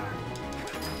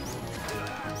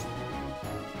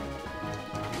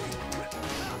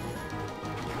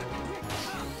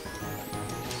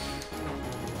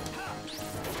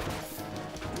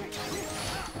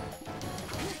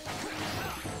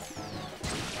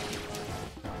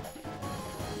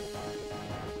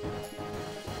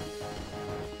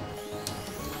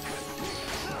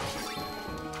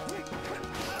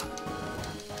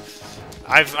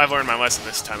 I've learned my lesson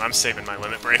this time. I'm saving my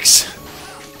limit breaks.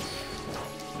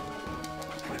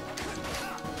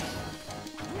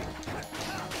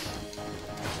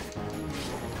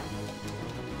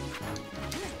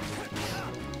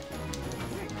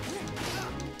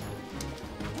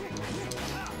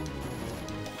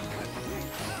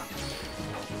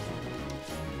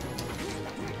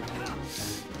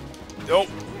 Nope.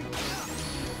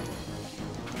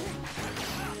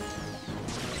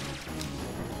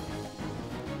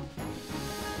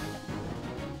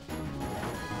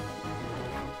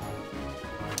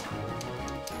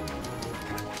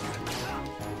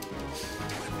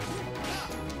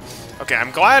 Okay,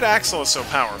 I'm glad Axel is so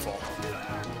powerful.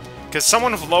 Because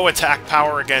someone with low attack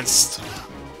power against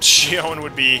Xion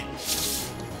would be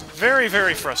very,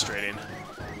 very frustrating.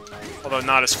 Although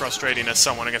not as frustrating as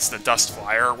someone against the Dust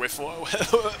Flyer with low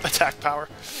attack power.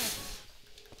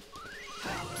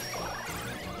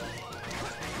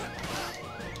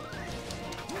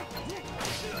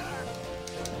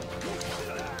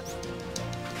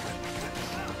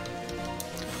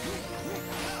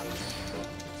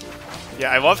 Yeah,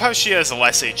 I love how she has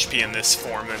less HP in this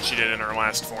form than she did in her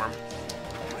last form.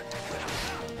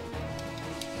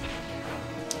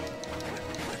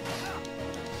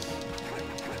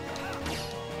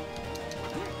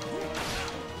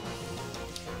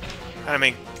 I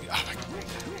mean,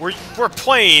 we're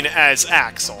playing as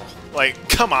Axel. Like,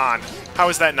 come on. How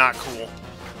is that not cool?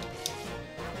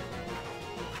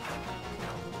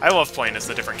 I love playing as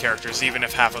the different characters, even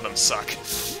if half of them suck.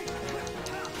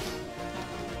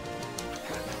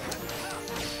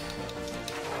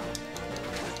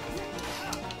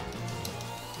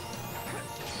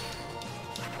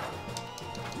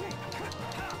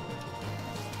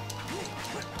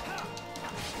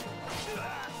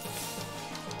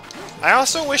 I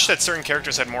also wish that certain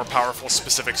characters had more powerful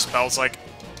specific spells. Like,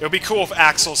 it would be cool if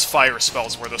Axel's fire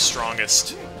spells were the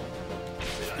strongest.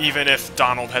 Even if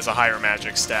Donald has a higher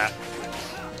magic stat.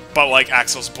 But, like,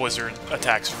 Axel's blizzard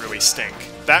attacks really stink.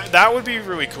 That would be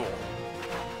really cool.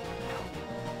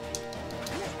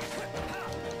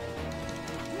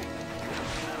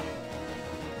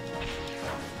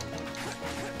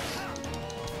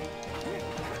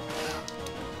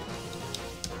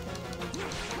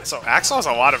 So Axel has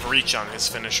a lot of reach on his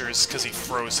finishers because he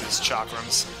froze his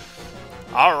chakrams.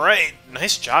 Alright,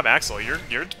 nice job, Axel.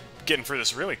 You're getting through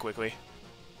this really quickly.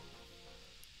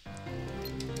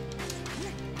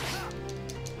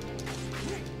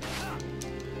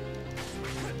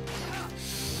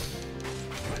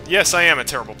 Yes, I am a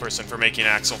terrible person for making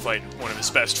Axel fight one of his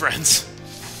best friends.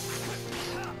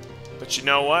 But you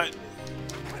know what?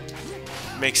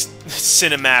 Makes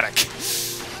cinematic.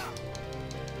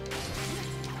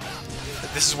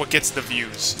 This is what gets the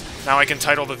views. Now I can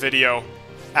title the video,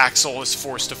 Axel is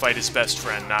forced to fight his best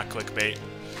friend, not clickbait.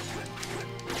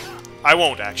 I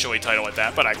won't actually title it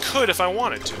that, but I could if I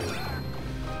wanted to.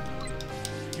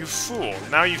 You fool.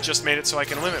 Now you've just made it so I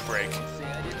can limit break.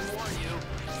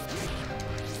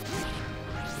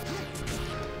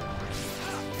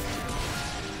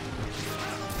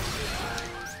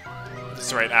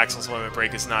 That's right, Axel's limit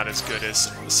break is not as good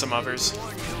as some others.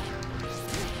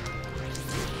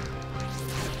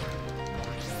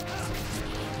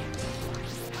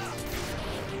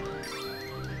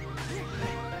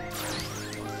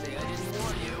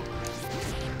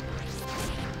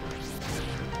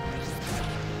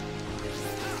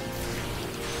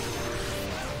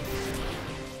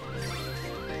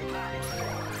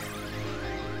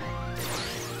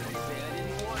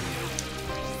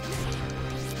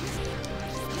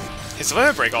 His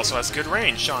limit break also has good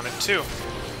range on it, too.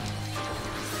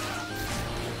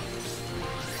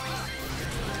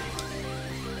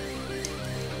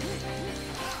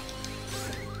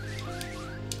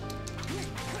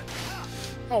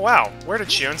 Oh wow, where did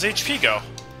Xion's HP go?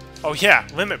 Oh yeah,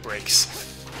 limit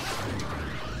breaks.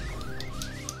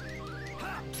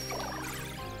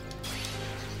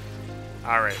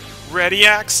 Alright, ready,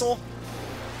 Axel?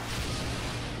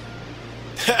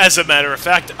 As a matter of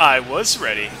fact, I was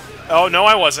ready. Oh, no,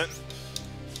 I wasn't.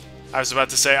 I was about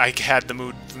to say I had the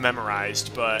mood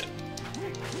memorized, but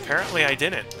apparently I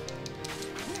didn't.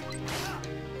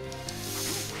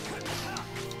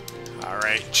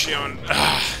 Alright, Xion.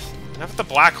 Enough with the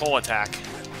black hole attack.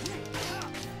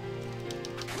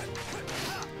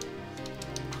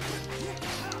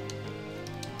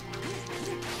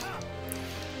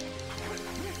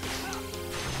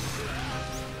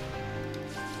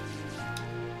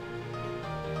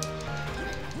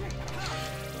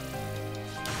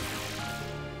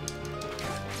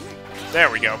 There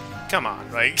we go. Come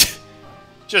on, like,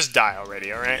 just die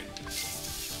already, alright?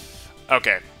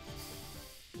 Okay.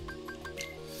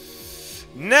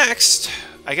 Next,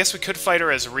 I guess we could fight her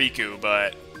as Riku,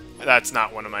 but that's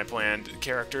not one of my planned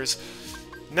characters.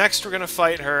 Next, we're gonna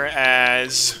fight her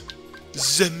as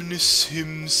Xemnas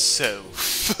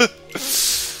himself.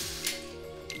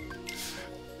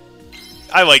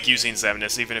 I like using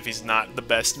Xemnas, even if he's not the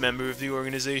best member of the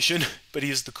organization, but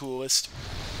he's the coolest.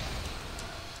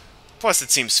 Plus,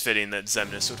 it seems fitting that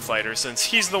Xemnas would fight her, since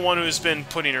he's the one who's been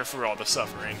putting her through all the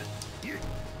suffering.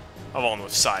 Along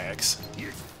with Saïx.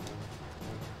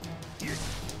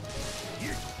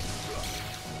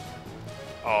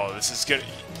 Oh, this is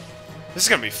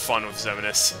gonna be fun with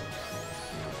Xemnas.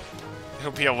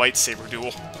 It'll be a lightsaber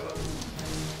duel.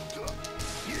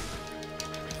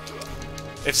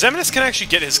 If Xemnas can actually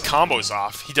get his combos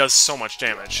off, he does so much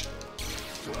damage.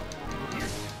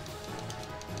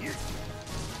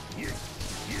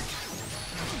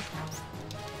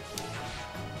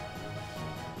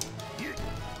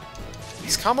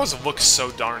 These combos look so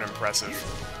darn impressive.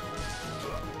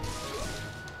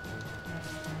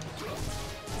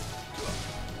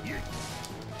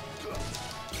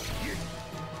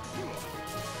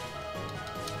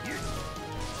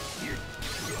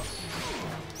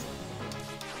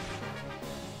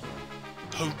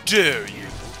 How dare you!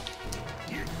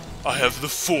 I have the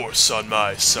Force on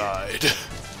my side.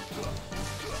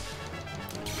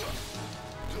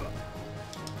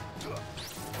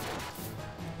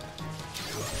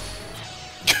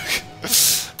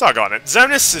 Doggone it.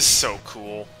 Xemnas is so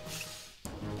cool.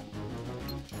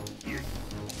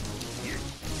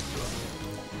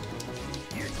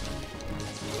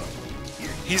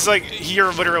 He's like,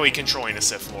 you're literally controlling a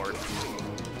Sith Lord.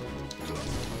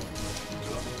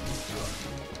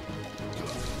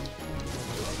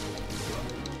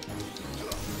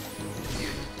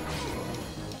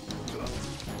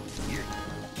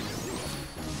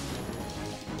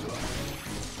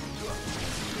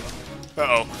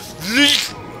 Uh-oh.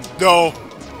 No.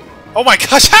 Oh my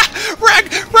gosh!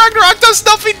 Ragnarok does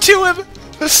nothing to him!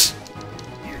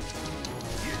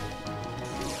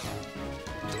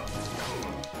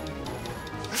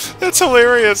 That's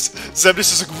hilarious.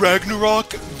 Xemnas is like, Ragnarok?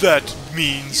 That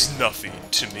means nothing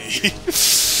to me.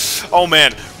 Oh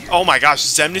man. Oh my gosh,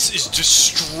 Xemnas is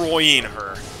destroying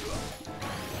her.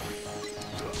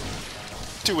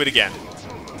 Do it again.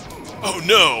 Oh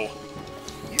no!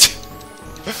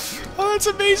 Oh, that's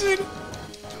amazing!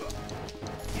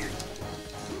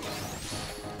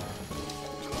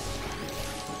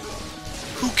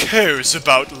 Who cares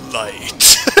about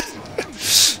light?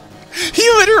 He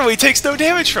literally takes no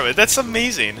damage from it. That's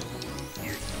amazing.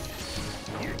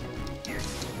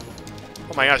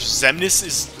 Oh my gosh, Xemnas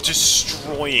is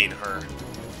destroying her.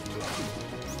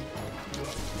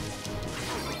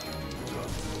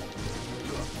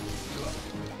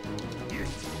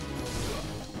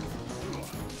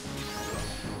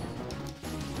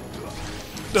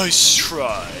 Nice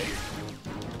try.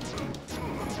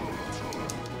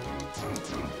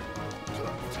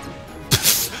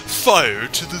 Fire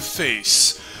to the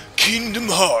face. Kingdom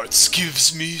Hearts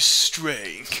gives me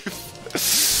strength.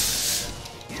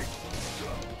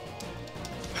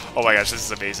 Oh my gosh,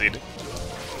 this is amazing.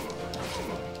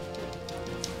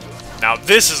 Now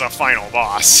this is a final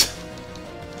boss.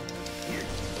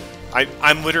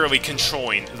 I'm literally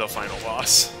controlling the final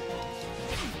boss.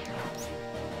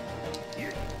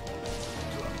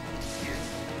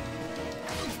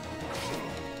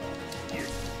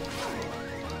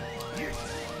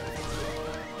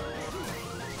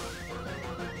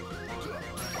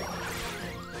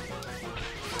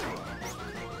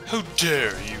 How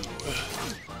dare you?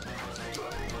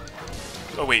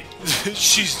 Oh wait,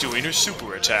 she's doing her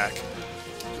super attack.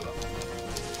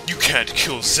 You can't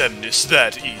kill Xemnas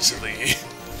that easily.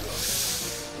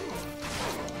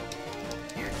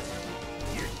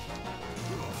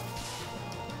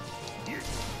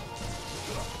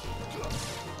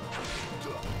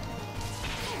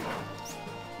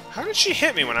 How did she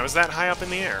hit me when I was that high up in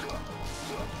the air?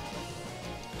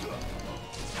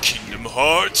 Kingdom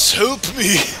Hearts, help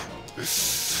me!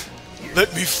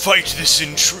 Let me fight this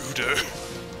intruder.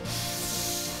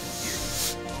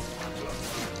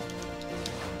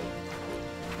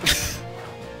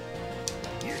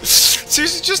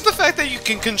 Seriously, just the fact that you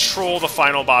can control the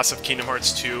final boss of Kingdom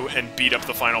Hearts 2 and beat up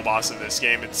the final boss of this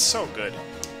game, it's so good.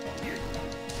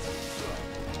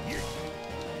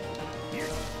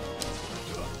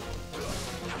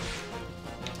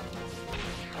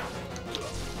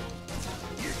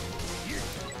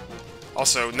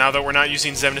 Also, now that we're not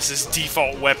using Xemnas'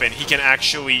 default weapon, he can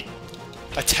actually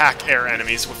attack air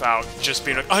enemies without just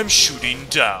being like, I'm shooting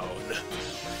down.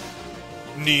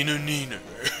 Neener, neener.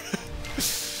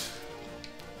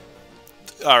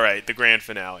 Alright, the grand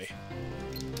finale.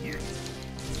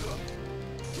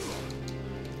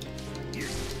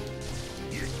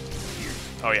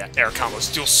 Oh yeah, air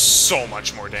combos deal so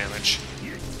much more damage.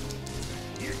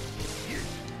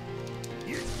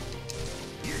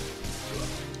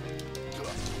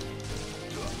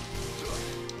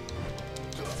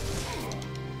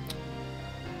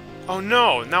 Oh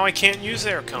no, now I can't use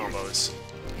air combos.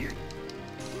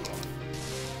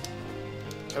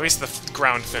 At least the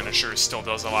ground finisher still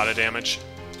does a lot of damage.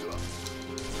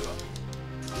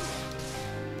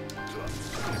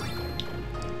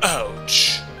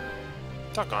 Ouch.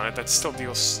 Doggone it, that still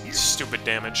deals stupid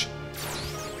damage.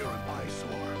 You're an eyesore.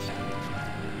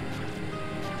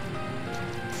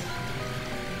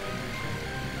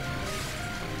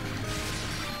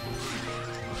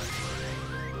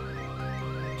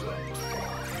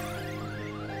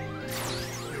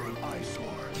 You're an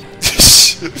eyesore.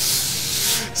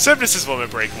 Xemnas' limit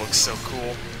break looks so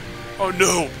cool. Oh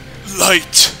no!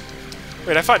 Light!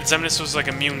 Wait, I thought Xemnas was like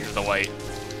immune to the light.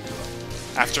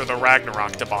 After the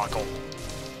Ragnarok debacle.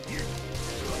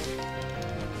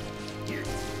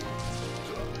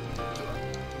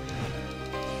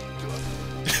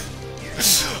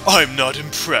 I'm not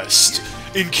impressed.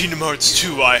 In Kingdom Hearts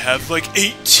 2 I have like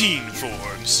 18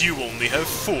 forms, you only have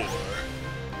 4.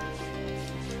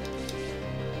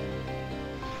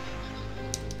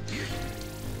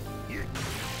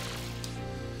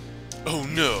 Oh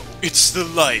no, it's the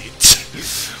light.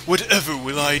 Whatever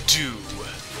will I do?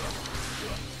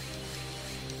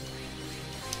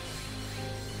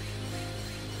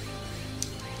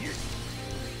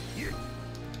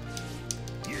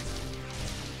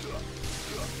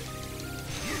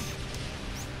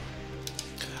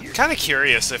 I'm kinda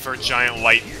curious if her giant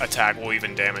light attack will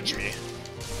even damage me.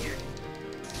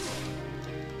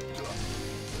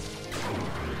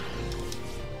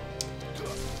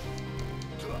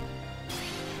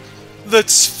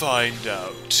 Let's find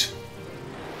out.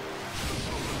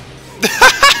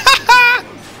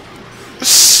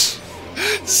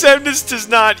 Xemnas does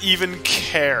not even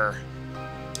care.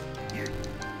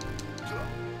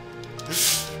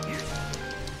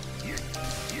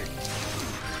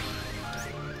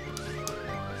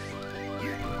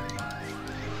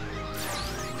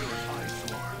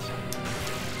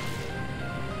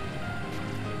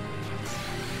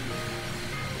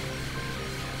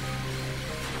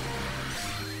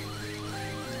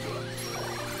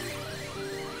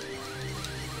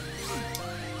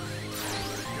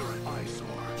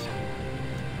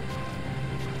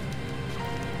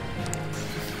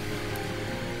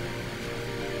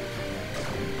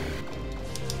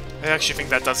 I actually think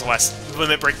that does less.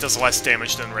 Limit Break does less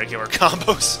damage than regular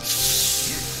combos.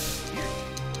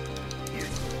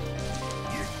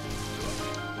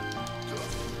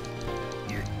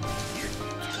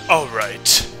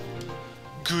 Alright.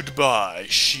 Goodbye,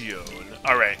 Shion.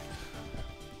 Alright.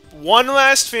 One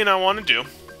last thing I want to do.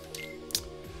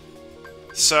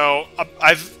 So,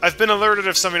 I've been alerted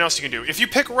of something else you can do. If you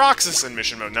pick Roxas in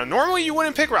mission mode, now normally you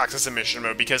wouldn't pick Roxas in mission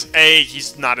mode because A,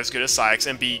 he's not as good as Sykes,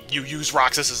 and B, you use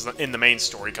Roxas in the main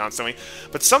story constantly.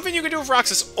 But something you can do with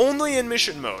Roxas only in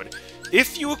mission mode,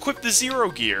 if you equip the Zero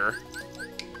Gear,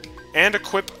 and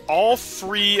equip all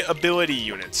 3 ability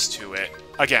units to it,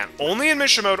 again, only in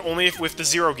mission mode, only if with the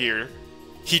Zero Gear,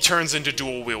 he turns into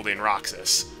dual-wielding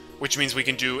Roxas. Which means we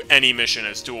can do any mission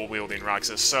as dual-wielding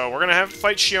Roxas. So we're gonna have to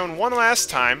fight Shion one last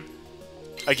time,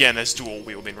 again as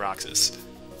dual-wielding Roxas,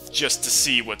 just to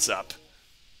see what's up.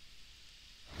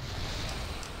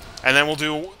 And then we'll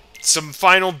do some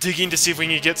final digging to see if we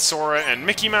can get Sora and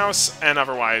Mickey Mouse, and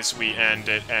otherwise we end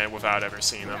it without ever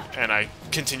seeing them. And I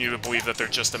continue to believe that they're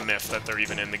just a myth that they're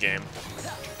even in the game.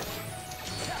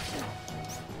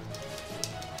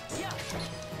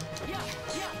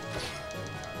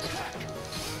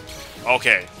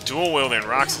 Okay, dual-wielding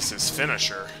Roxas'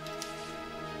 finisher.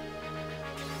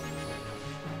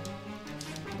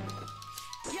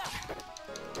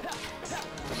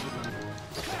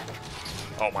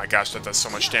 Oh my gosh, that does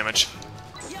so much damage.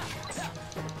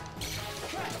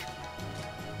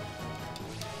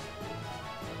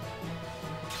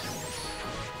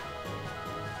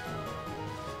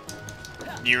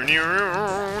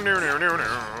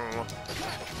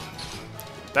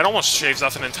 That almost shaves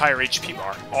off an entire HP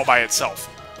bar, all by itself.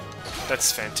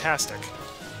 That's fantastic.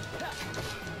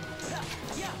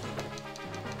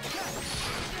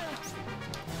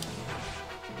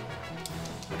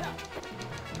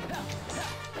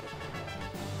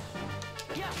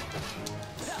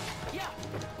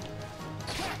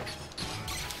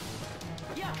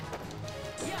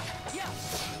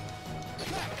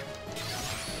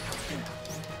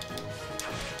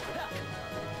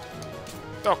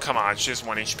 Oh, come on, she has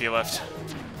 1 HP left.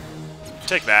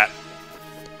 Take that.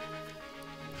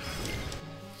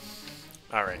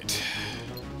 Alright.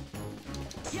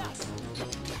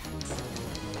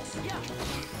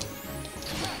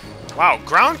 Wow,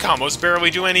 ground combos barely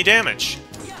do any damage.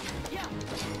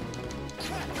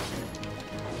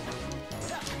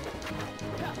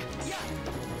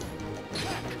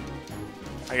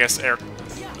 I guess air...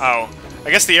 Oh.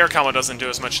 I guess the air combo doesn't do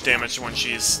as much damage when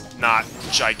she's not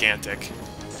gigantic.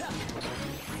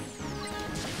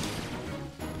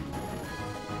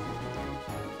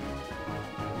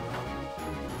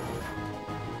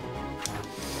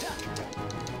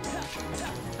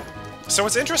 So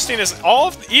what's interesting is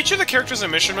each of the characters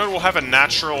in mission mode will have a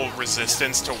natural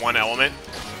resistance to one element.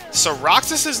 So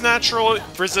Roxas's natural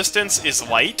resistance is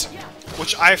light,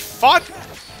 which I thought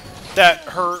that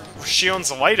her Shion's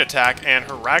light attack and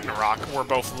her Ragnarok were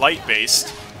both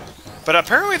light-based. But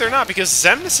apparently they're not, because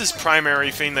Xemnas'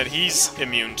 primary thing that he's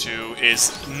immune to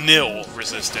is nil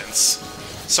resistance.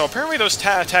 So apparently those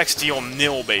attacks deal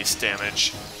nil-based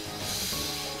damage.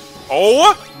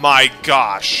 Oh my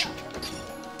gosh!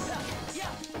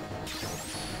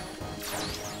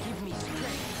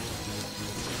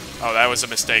 Oh, that was a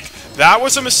mistake. That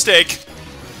was a mistake!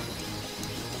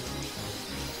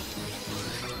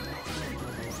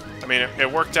 I mean,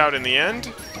 it worked out in the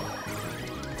end,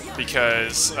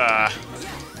 because the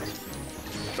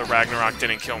Ragnarok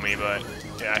didn't kill me, but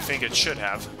yeah, I think it should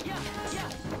have.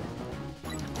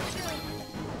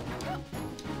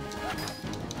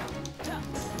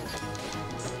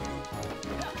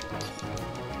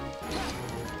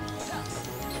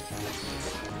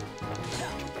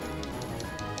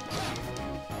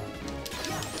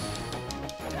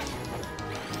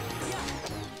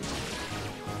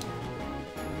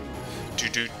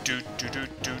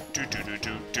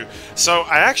 So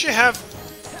I actually have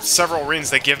several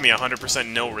rings that give me 100%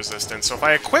 nil resistance. So if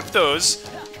I equip those,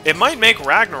 it might make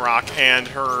Ragnarok and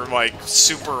her like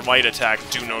super light attack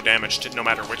do no damage to no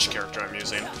matter which character I'm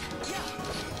using.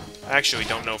 I actually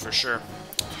don't know for sure,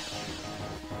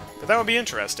 but that would be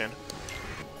interesting.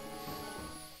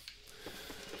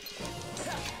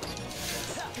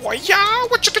 Waya,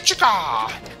 wachika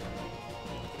chika.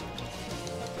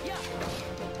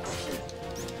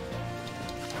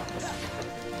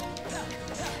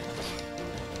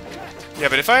 Yeah,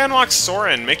 but if I unlock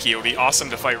Sora and Mickey, it would be awesome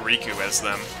to fight Riku as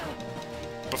them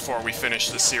before we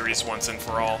finish the series once and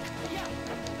for all.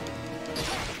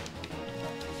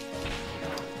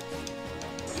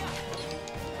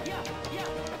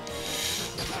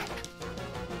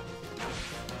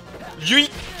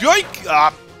 Yoink! Yoink!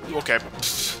 Ah, okay.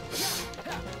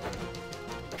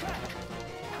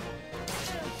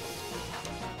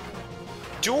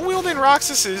 Dual-wielding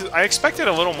Roxas is... I expected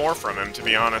a little more from him, to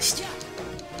be honest.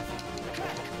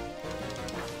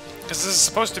 Because this is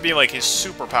supposed to be, like, his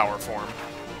superpower form.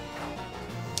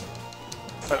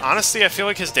 But honestly, I feel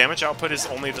like his damage output is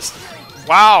only this...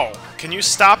 Wow! Can you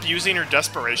stop using your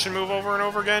Desperation move over and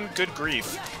over again? Good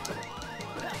grief.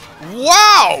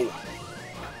 Wow!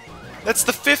 That's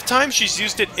the 5th time she's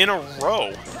used it in a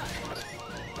row.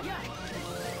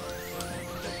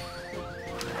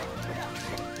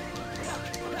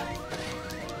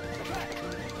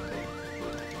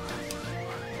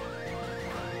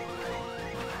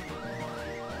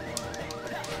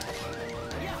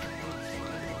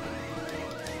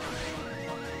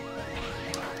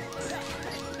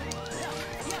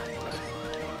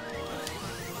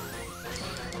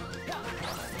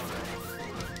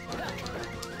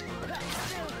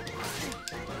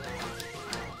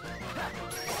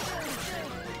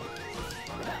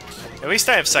 At least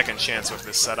I have second chance with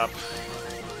this setup.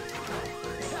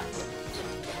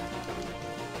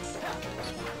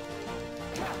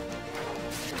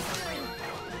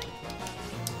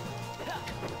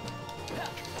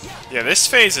 Yeah, this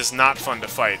phase is not fun to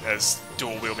fight as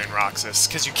dual-wielding Roxas,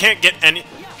 because you can't get any...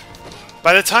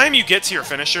 By the time you get to your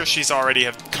finisher, she's already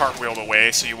have cartwheeled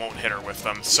away, so you won't hit her with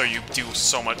them, so you do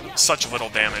such little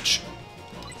damage.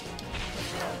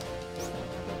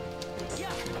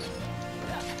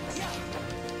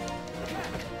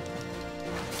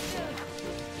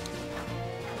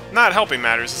 Not helping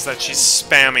matters is that she's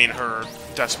spamming her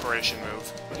Desperation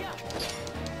move.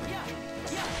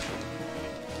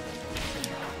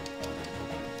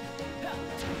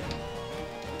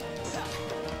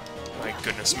 My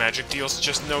goodness, magic deals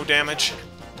just no damage.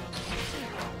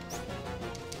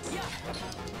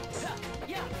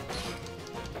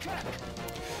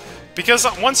 Because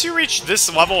once you reach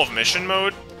this level of mission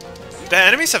mode, the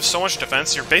enemies have so much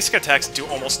defense, your basic attacks do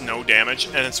almost no damage,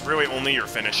 and it's really only your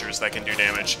finishers that can do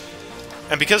damage.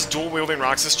 And because dual-wielding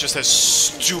Roxas just has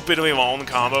stupidly long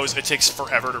combos, it takes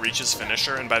forever to reach his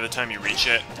finisher, and by the time you reach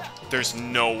it, there's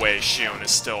no way Shion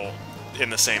is still in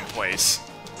the same place.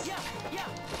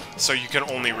 So you can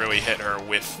only really hit her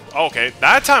with... Oh, okay,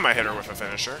 that time I hit her with a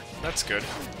finisher. That's good.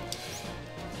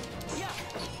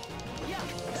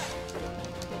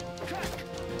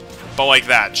 But like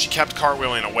that, she kept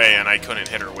cartwheeling away and I couldn't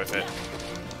hit her with it.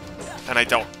 And I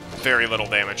dealt very little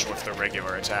damage with the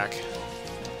regular attack.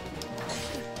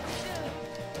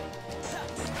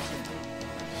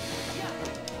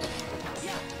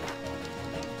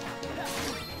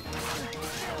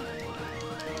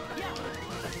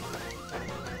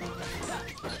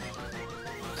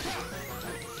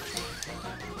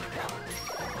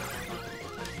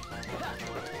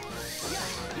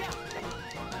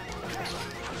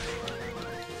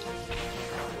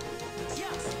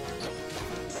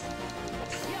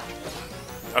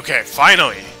 Okay,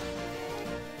 finally!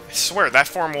 I swear, that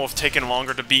form will have taken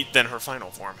longer to beat than her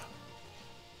final form.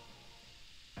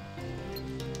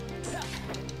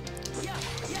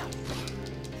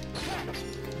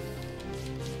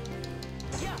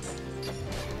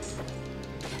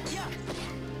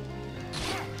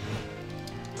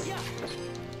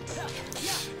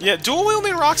 Yeah,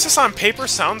 dual-wielding Roxas on paper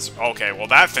sounds... Okay, well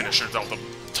that finisher dealt a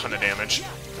ton of damage.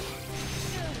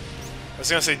 I was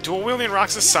gonna say, dual-wielding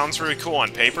Roxas sounds really cool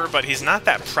on paper, but he's not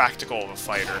that practical of a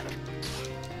fighter.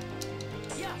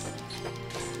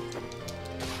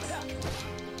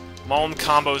 Mullen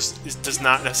combos does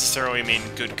not necessarily mean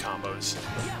good combos.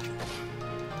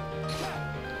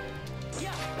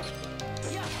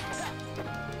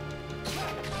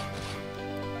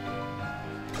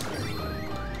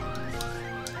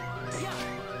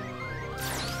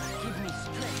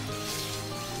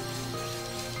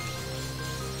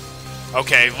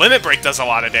 Okay, Limit Break does a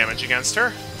lot of damage against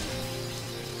her.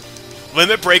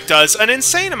 Limit Break does an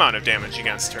insane amount of damage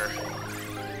against her.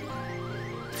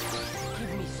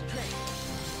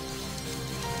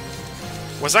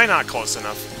 Was I not close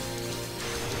enough?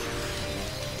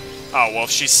 Oh, well, if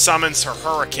she summons her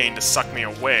Hurricane to suck me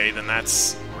away, then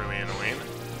that's really annoying.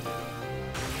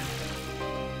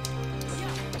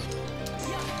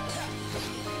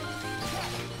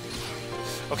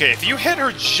 Okay, if you hit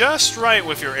her just right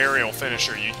with your aerial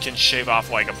finisher, you can shave off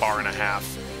like a bar and a half.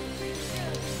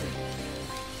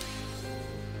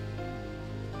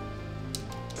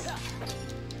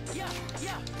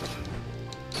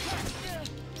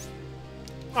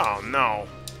 Oh no,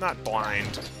 not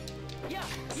blind.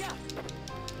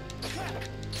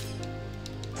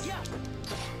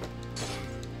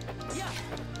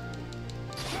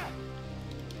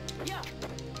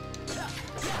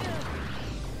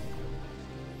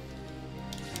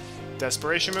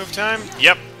 Desperation move time?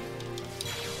 Yep.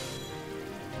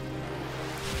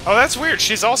 Oh, that's weird.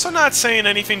 She's also not saying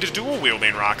anything to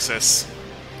dual-wielding Roxas.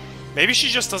 Maybe she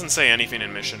just doesn't say anything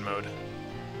in mission mode.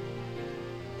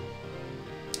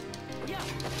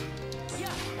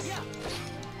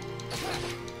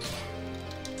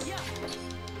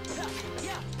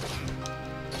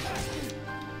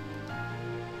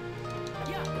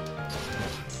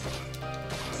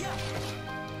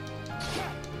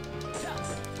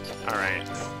 Alright.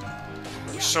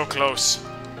 We're so close.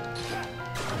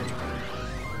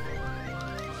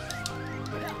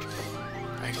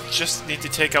 I just need to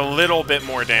take a little bit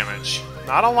more damage.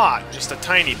 Not a lot, just a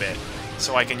tiny bit.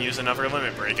 So I can use another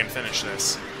Limit Break and finish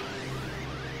this.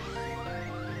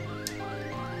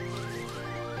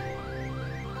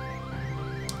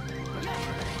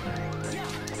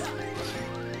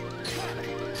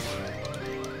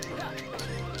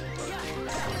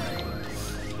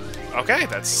 Okay,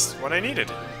 that's what I needed.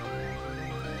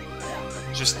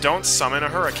 Just don't summon a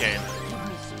Hurricane.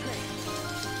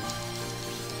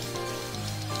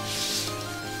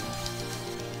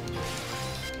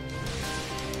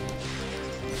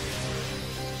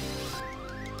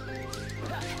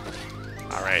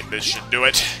 Alright, this should do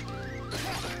it.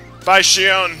 Bye,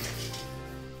 Xion!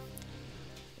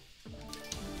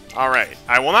 Alright,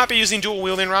 I will not be using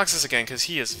dual-wielding Roxas again, because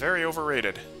he is very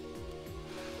overrated.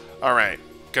 Alright.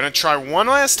 Gonna try one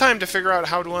last time to figure out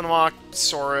how to unlock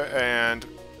Sora and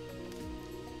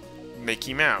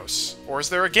Mickey Mouse. Or is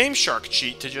there a Game Shark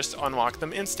cheat to just unlock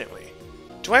them instantly?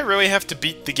 Do I really have to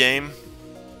beat the game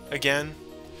again?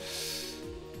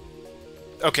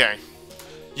 Okay.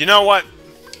 You know what?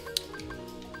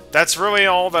 That's really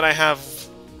all that I have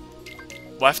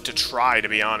left to try, to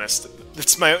be honest.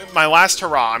 It's my last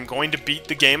hurrah. I'm going to beat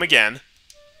the game again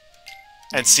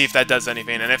and see if that does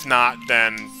anything. And if not,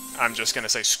 then I'm just going to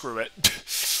say screw it.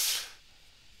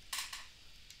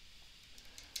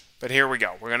 But here we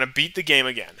go. We're going to beat the game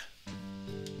again.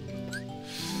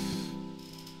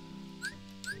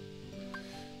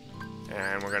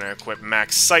 And we're going to equip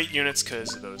max sight units, because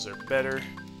those are better.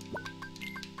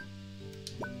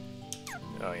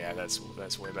 Oh yeah, that's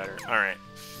way better. Alright.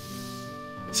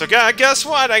 So guess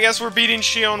what? I guess we're beating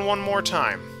Xion one more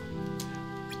time.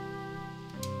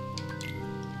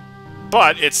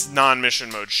 But it's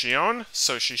non-mission mode Xion,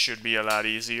 so she should be a lot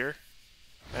easier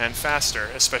and faster,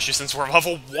 especially since we're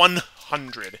level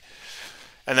 100.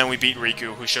 And then we beat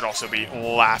Riku, who should also be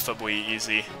laughably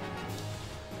easy.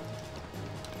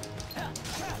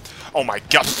 Oh my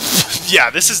god. Yeah,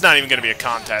 this is not even going to be a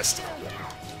contest.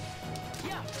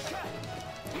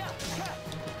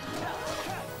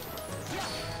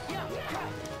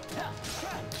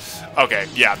 Okay,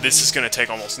 yeah, this is going to take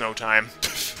almost no time.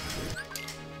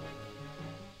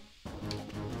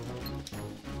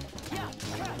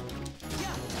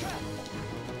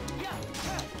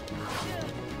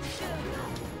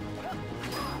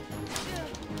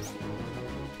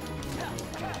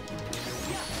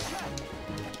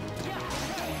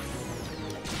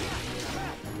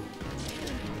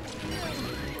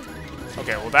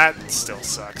 Okay, well that still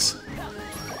sucks.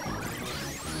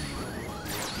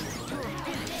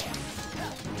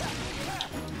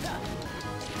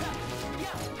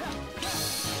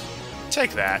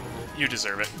 Take that. You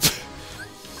deserve it.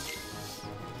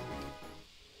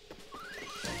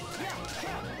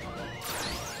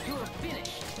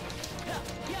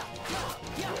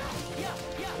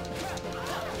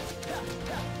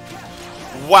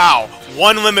 Wow!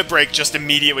 One limit break just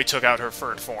immediately took out her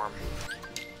third form.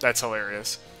 That's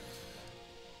hilarious.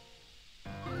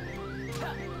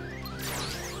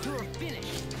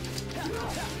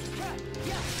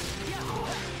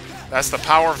 That's the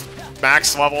power of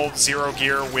max level, 0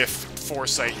 gear with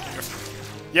foresight.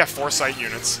 Yeah, foresight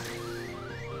units.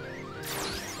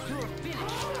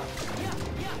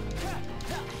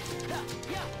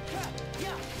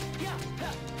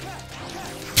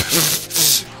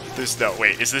 There's no...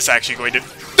 Wait, is this actually going to...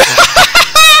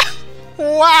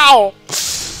 Wow!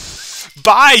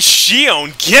 Bye,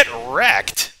 Shion! Get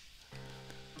wrecked!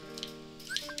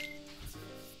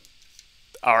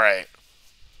 Alright.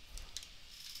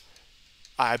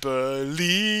 I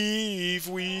believe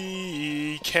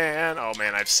we can... Oh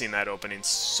man, I've seen that opening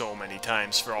so many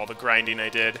times for all the grinding I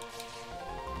did.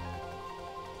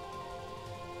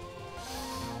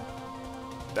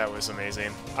 That was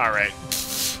amazing. Alright.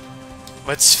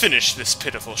 Let's finish this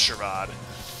pitiful charade.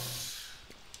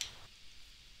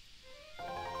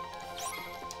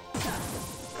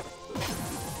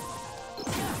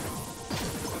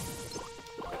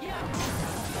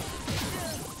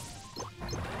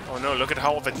 Oh no, look at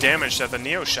all the damage that the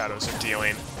Neo Shadows are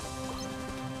dealing.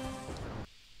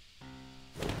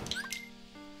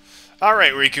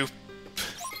 Alright, Riku.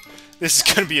 This is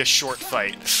gonna be a short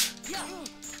fight.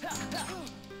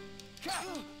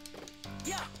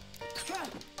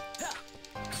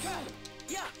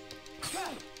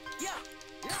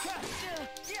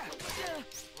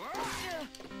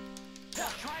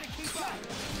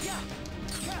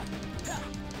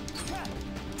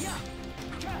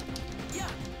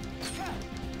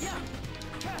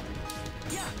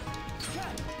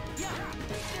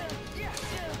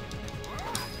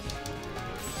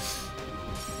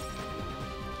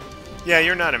 Yeah,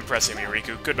 you're not impressing me,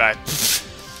 Riku. Goodbye.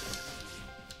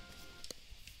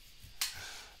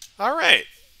 Alright.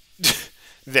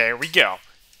 There we go.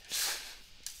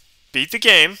 Beat the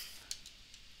game.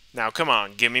 Now, come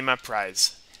on, give me my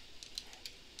prize.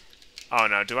 Oh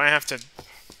no, do I have to...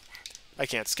 I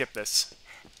can't skip this.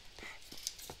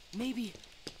 Maybe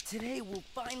today we'll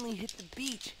finally hit the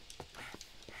beach.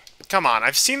 Come on,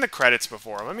 I've seen the credits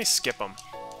before. Let me skip them.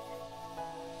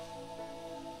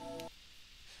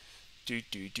 Do.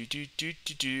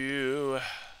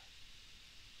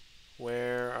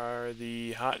 Where are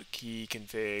the hotkey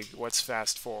config? What's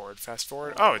fast forward? Fast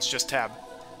forward? Oh, it's just tab.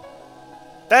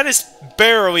 That is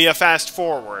barely a fast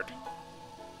forward.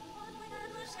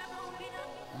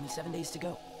 Only 7 days to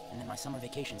go, and then my summer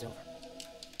vacation's over.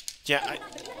 Yeah,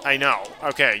 I know.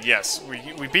 Okay, yes,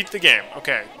 we beat the game.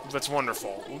 Okay, that's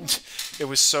wonderful. It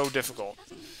was so difficult.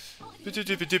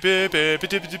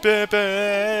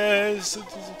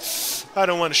 I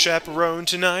don't want a chaperone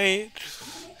tonight.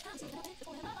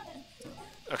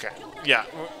 Okay, yeah,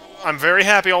 I'm very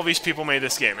happy all these people made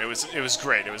this game. It was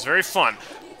great. It was very fun,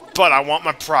 but I want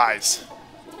my prize.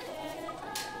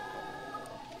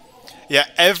 Yeah,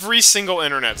 every single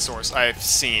internet source I've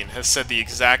seen has said the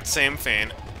exact same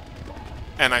thing,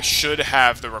 and I should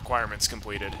have the requirements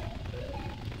completed,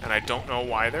 and I don't know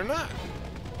why they're not.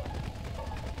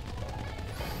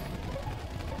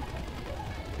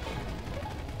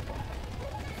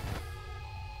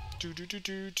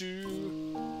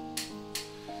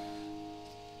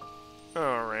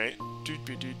 Alright.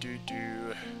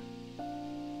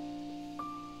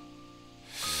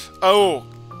 Oh!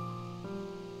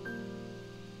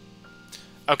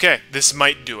 Okay, this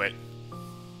might do it.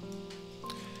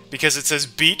 Because it says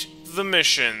beat the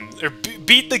mission, or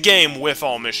beat the game with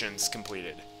all missions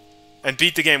completed. And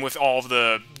beat the game with all of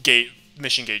the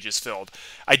mission gauges filled.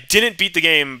 I didn't beat the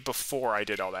game before I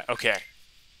did all that. Okay.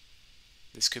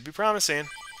 This could be promising.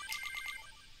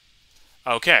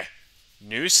 Okay.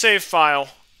 New save file.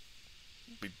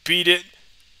 We beat it.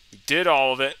 We did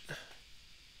all of it.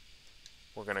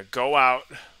 We're gonna go out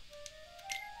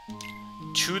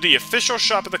to the official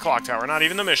shop at the Clock Tower. Not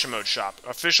even the mission mode shop.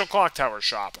 Official Clock Tower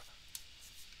shop.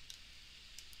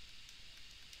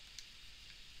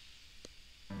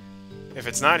 If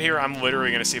it's not here, I'm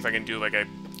literally gonna see if I can do like a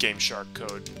Game Shark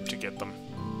code to get them.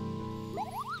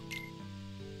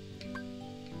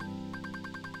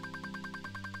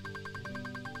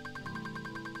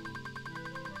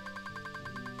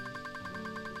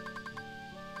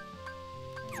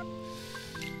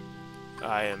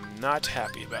 I am not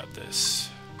happy about this.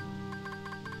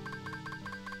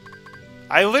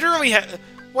 I literally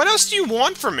what else do you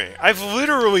want from me? I've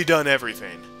literally done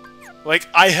everything. Like,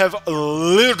 I have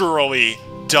literally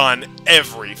done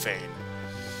everything.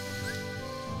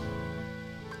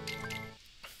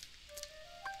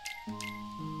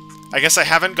 I guess I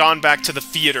haven't gone back to the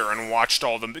theater and watched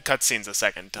all the cutscenes a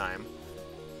second time.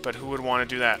 But who would want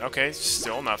to do that? Okay,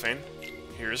 still nothing.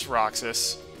 Here's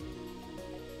Roxas.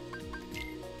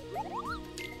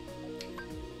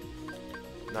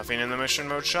 Nothing in the mission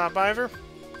mode shop either?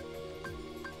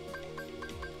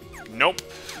 Nope.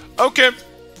 Okay,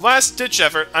 last ditch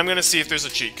effort. I'm gonna see if there's a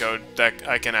cheat code that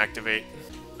I can activate.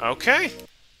 Okay.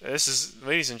 This is,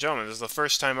 ladies and gentlemen, this is the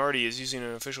first time Artie is using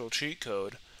an official cheat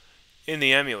code in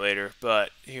the emulator, but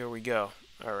here we go.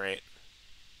 Alright.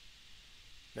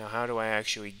 Now how do I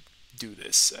actually do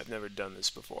this? I've never done this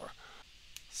before.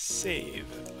 Save.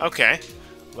 Okay.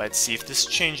 Let's see if this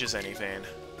changes anything.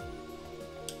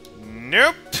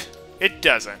 Nope. It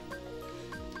doesn't.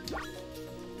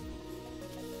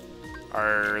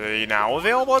 Are they now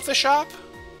available at the shop?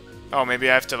 Oh, maybe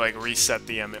I have to, like, reset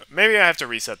the maybe I have to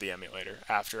reset the emulator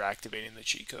after activating the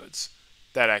cheat codes.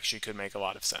 That actually could make a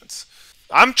lot of sense.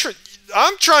 I'm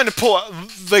trying to pull out,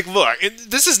 like, look,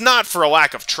 this is not for a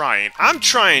lack of trying. I'm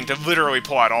trying to literally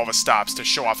pull out all the stops to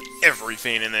show off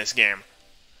everything in this game.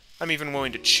 I'm even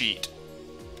willing to cheat.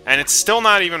 And it's still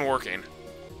not even working.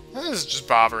 This is just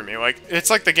bothering me. Like, it's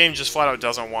like the game just flat out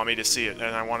doesn't want me to see it,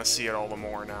 and I want to see it all the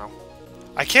more now.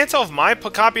 I can't tell if my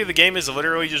copy of the game is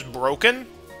literally just broken,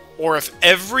 or if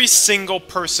every single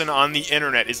person on the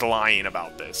internet is lying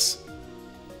about this.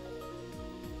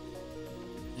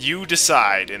 You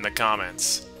decide in the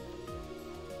comments.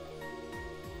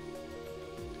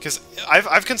 Because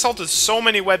I've consulted so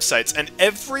many websites, and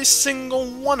every single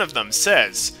one of them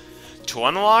says, to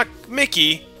unlock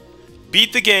Mickey,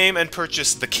 beat the game and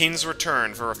purchase The King's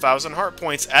Return for 1,000 heart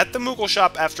points at the Moogle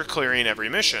shop after clearing every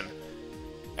mission.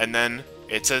 And then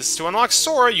it says, to unlock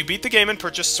Sora, you beat the game and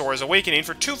purchase Sora's Awakening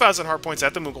for 2,000 heart points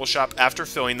at the Moogle shop after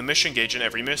filling the mission gauge in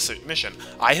every mission.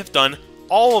 I have done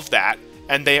all of that,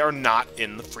 and they are not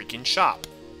in the freaking shop.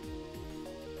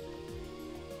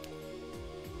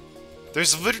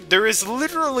 There is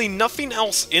literally nothing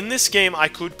else in this game I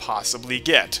could possibly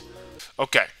get.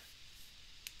 Okay.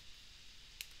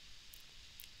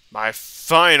 My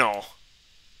final.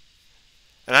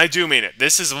 And I do mean it.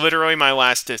 This is literally my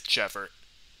last ditch effort.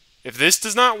 If this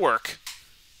does not work,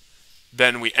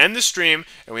 then we end the stream,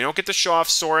 and we don't get to show off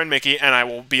Sora and Mickey, and I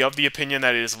will be of the opinion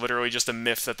that it is literally just a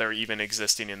myth that they're even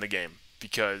existing in the game.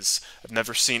 Because I've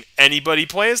never seen anybody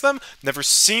play as them, never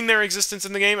seen their existence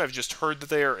in the game, I've just heard that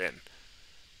they are in.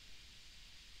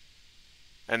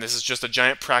 And this is just a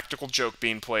giant practical joke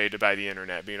being played by the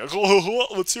internet, being like, oh,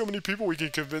 let's see how many people we can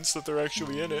convince that they're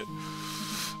actually in it.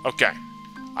 Okay.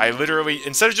 I literally,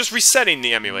 instead of just resetting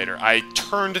the emulator, I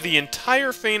turned the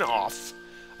entire thing off.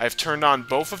 I've turned on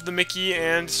both of the Mickey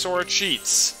and Sora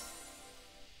cheats.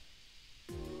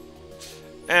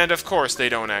 And of course, they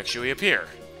don't actually appear.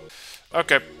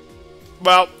 Okay.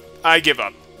 Well, I give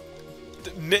up.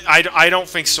 I don't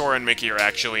think Sora and Mickey are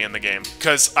actually in the game,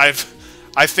 because I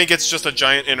think it's just a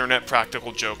giant internet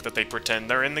practical joke that they pretend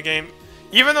they're in the game.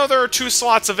 Even though there are 2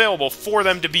 slots available for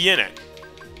them to be in it.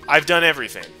 I've done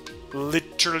everything.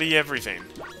 Literally everything.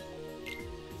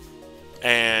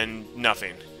 And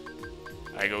nothing.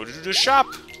 I go to the shop.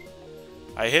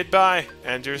 I hit buy,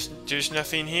 and there's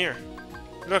nothing here.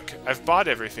 Look, I've bought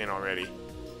everything already.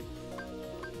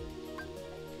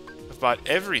 I've bought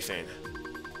everything.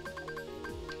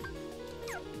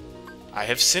 I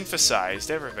have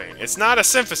synthesized everything. It's not a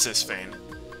synthesis thing.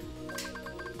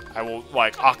 I will,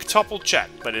 like, octuple check,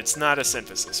 but it's not a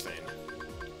synthesis thing.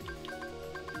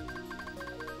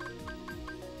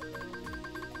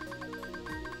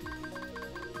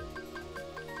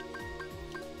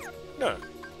 No.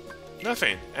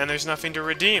 Nothing. And there's nothing to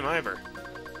redeem, either.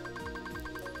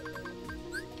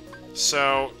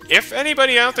 So, if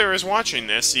anybody out there is watching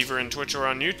this, either in Twitch or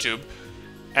on YouTube,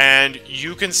 and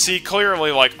you can see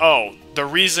clearly, like, oh, the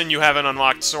reason you haven't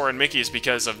unlocked Sora and Mickey is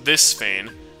because of this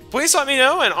thing, please let me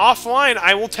know, and offline,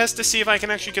 I will test to see if I can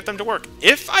actually get them to work.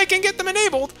 If I can get them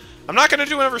enabled, I'm not going to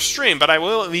do another stream, but I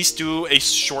will at least do a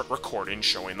short recording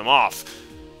showing them off.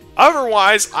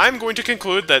 Otherwise, I'm going to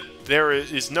conclude that there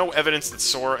is no evidence that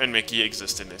Sora and Mickey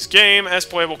exist in this game as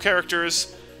playable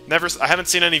characters. I haven't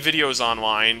seen any videos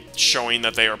online showing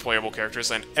that they are playable characters,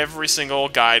 and every single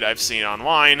guide I've seen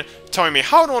online telling me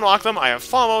how to unlock them, I have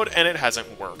followed, and it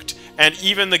hasn't worked. And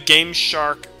even the Game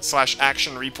Shark /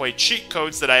 Action Replay cheat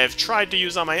codes that I have tried to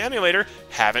use on my emulator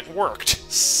haven't worked.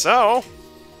 So,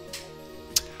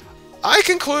 I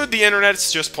conclude the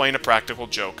internet's just playing a practical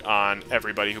joke on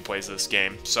everybody who plays this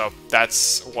game. So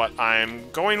that's what I'm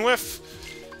going with.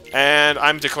 And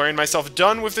I'm declaring myself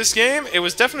done with this game. It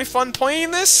was definitely fun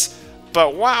playing this,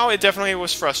 but wow, it definitely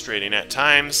was frustrating at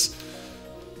times.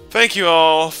 Thank you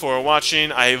all for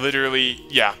watching. I literally,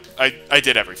 yeah, I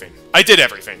did everything. I did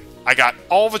everything. I got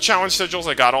all the challenge sigils,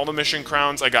 I got all the mission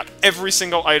crowns, I got every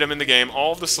single item in the game,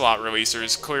 all of the slot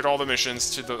releasers, cleared all the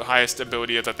missions to the highest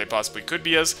ability that they possibly could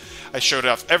be as. I showed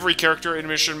off every character in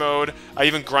mission mode. I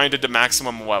even grinded to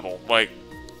maximum level. Like,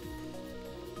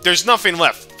 there's nothing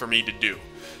left for me to do.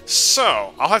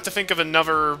 So, I'll have to think of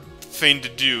another thing to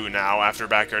do now after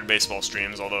Backyard Baseball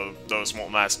streams, although those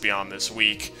won't last beyond this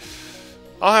week.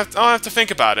 I'll have to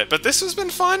think about it, but this has been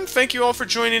fun. Thank you all for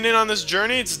joining in on this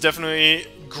journey. It's definitely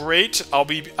great.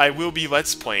 I will be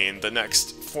Let's Playing the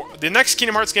next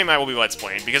Kingdom Hearts game. I will be Let's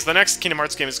Playing because the next Kingdom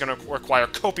Hearts game is going to require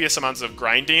copious amounts of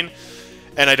grinding,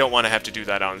 and I don't want to have to do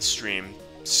that on stream.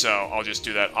 So I'll just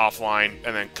do that offline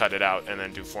and then cut it out and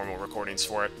then do formal recordings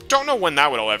for it. Don't know when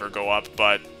that will ever go up,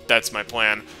 but that's my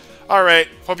plan. All right.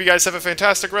 Hope you guys have a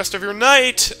fantastic rest of your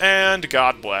night, and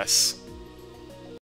God bless.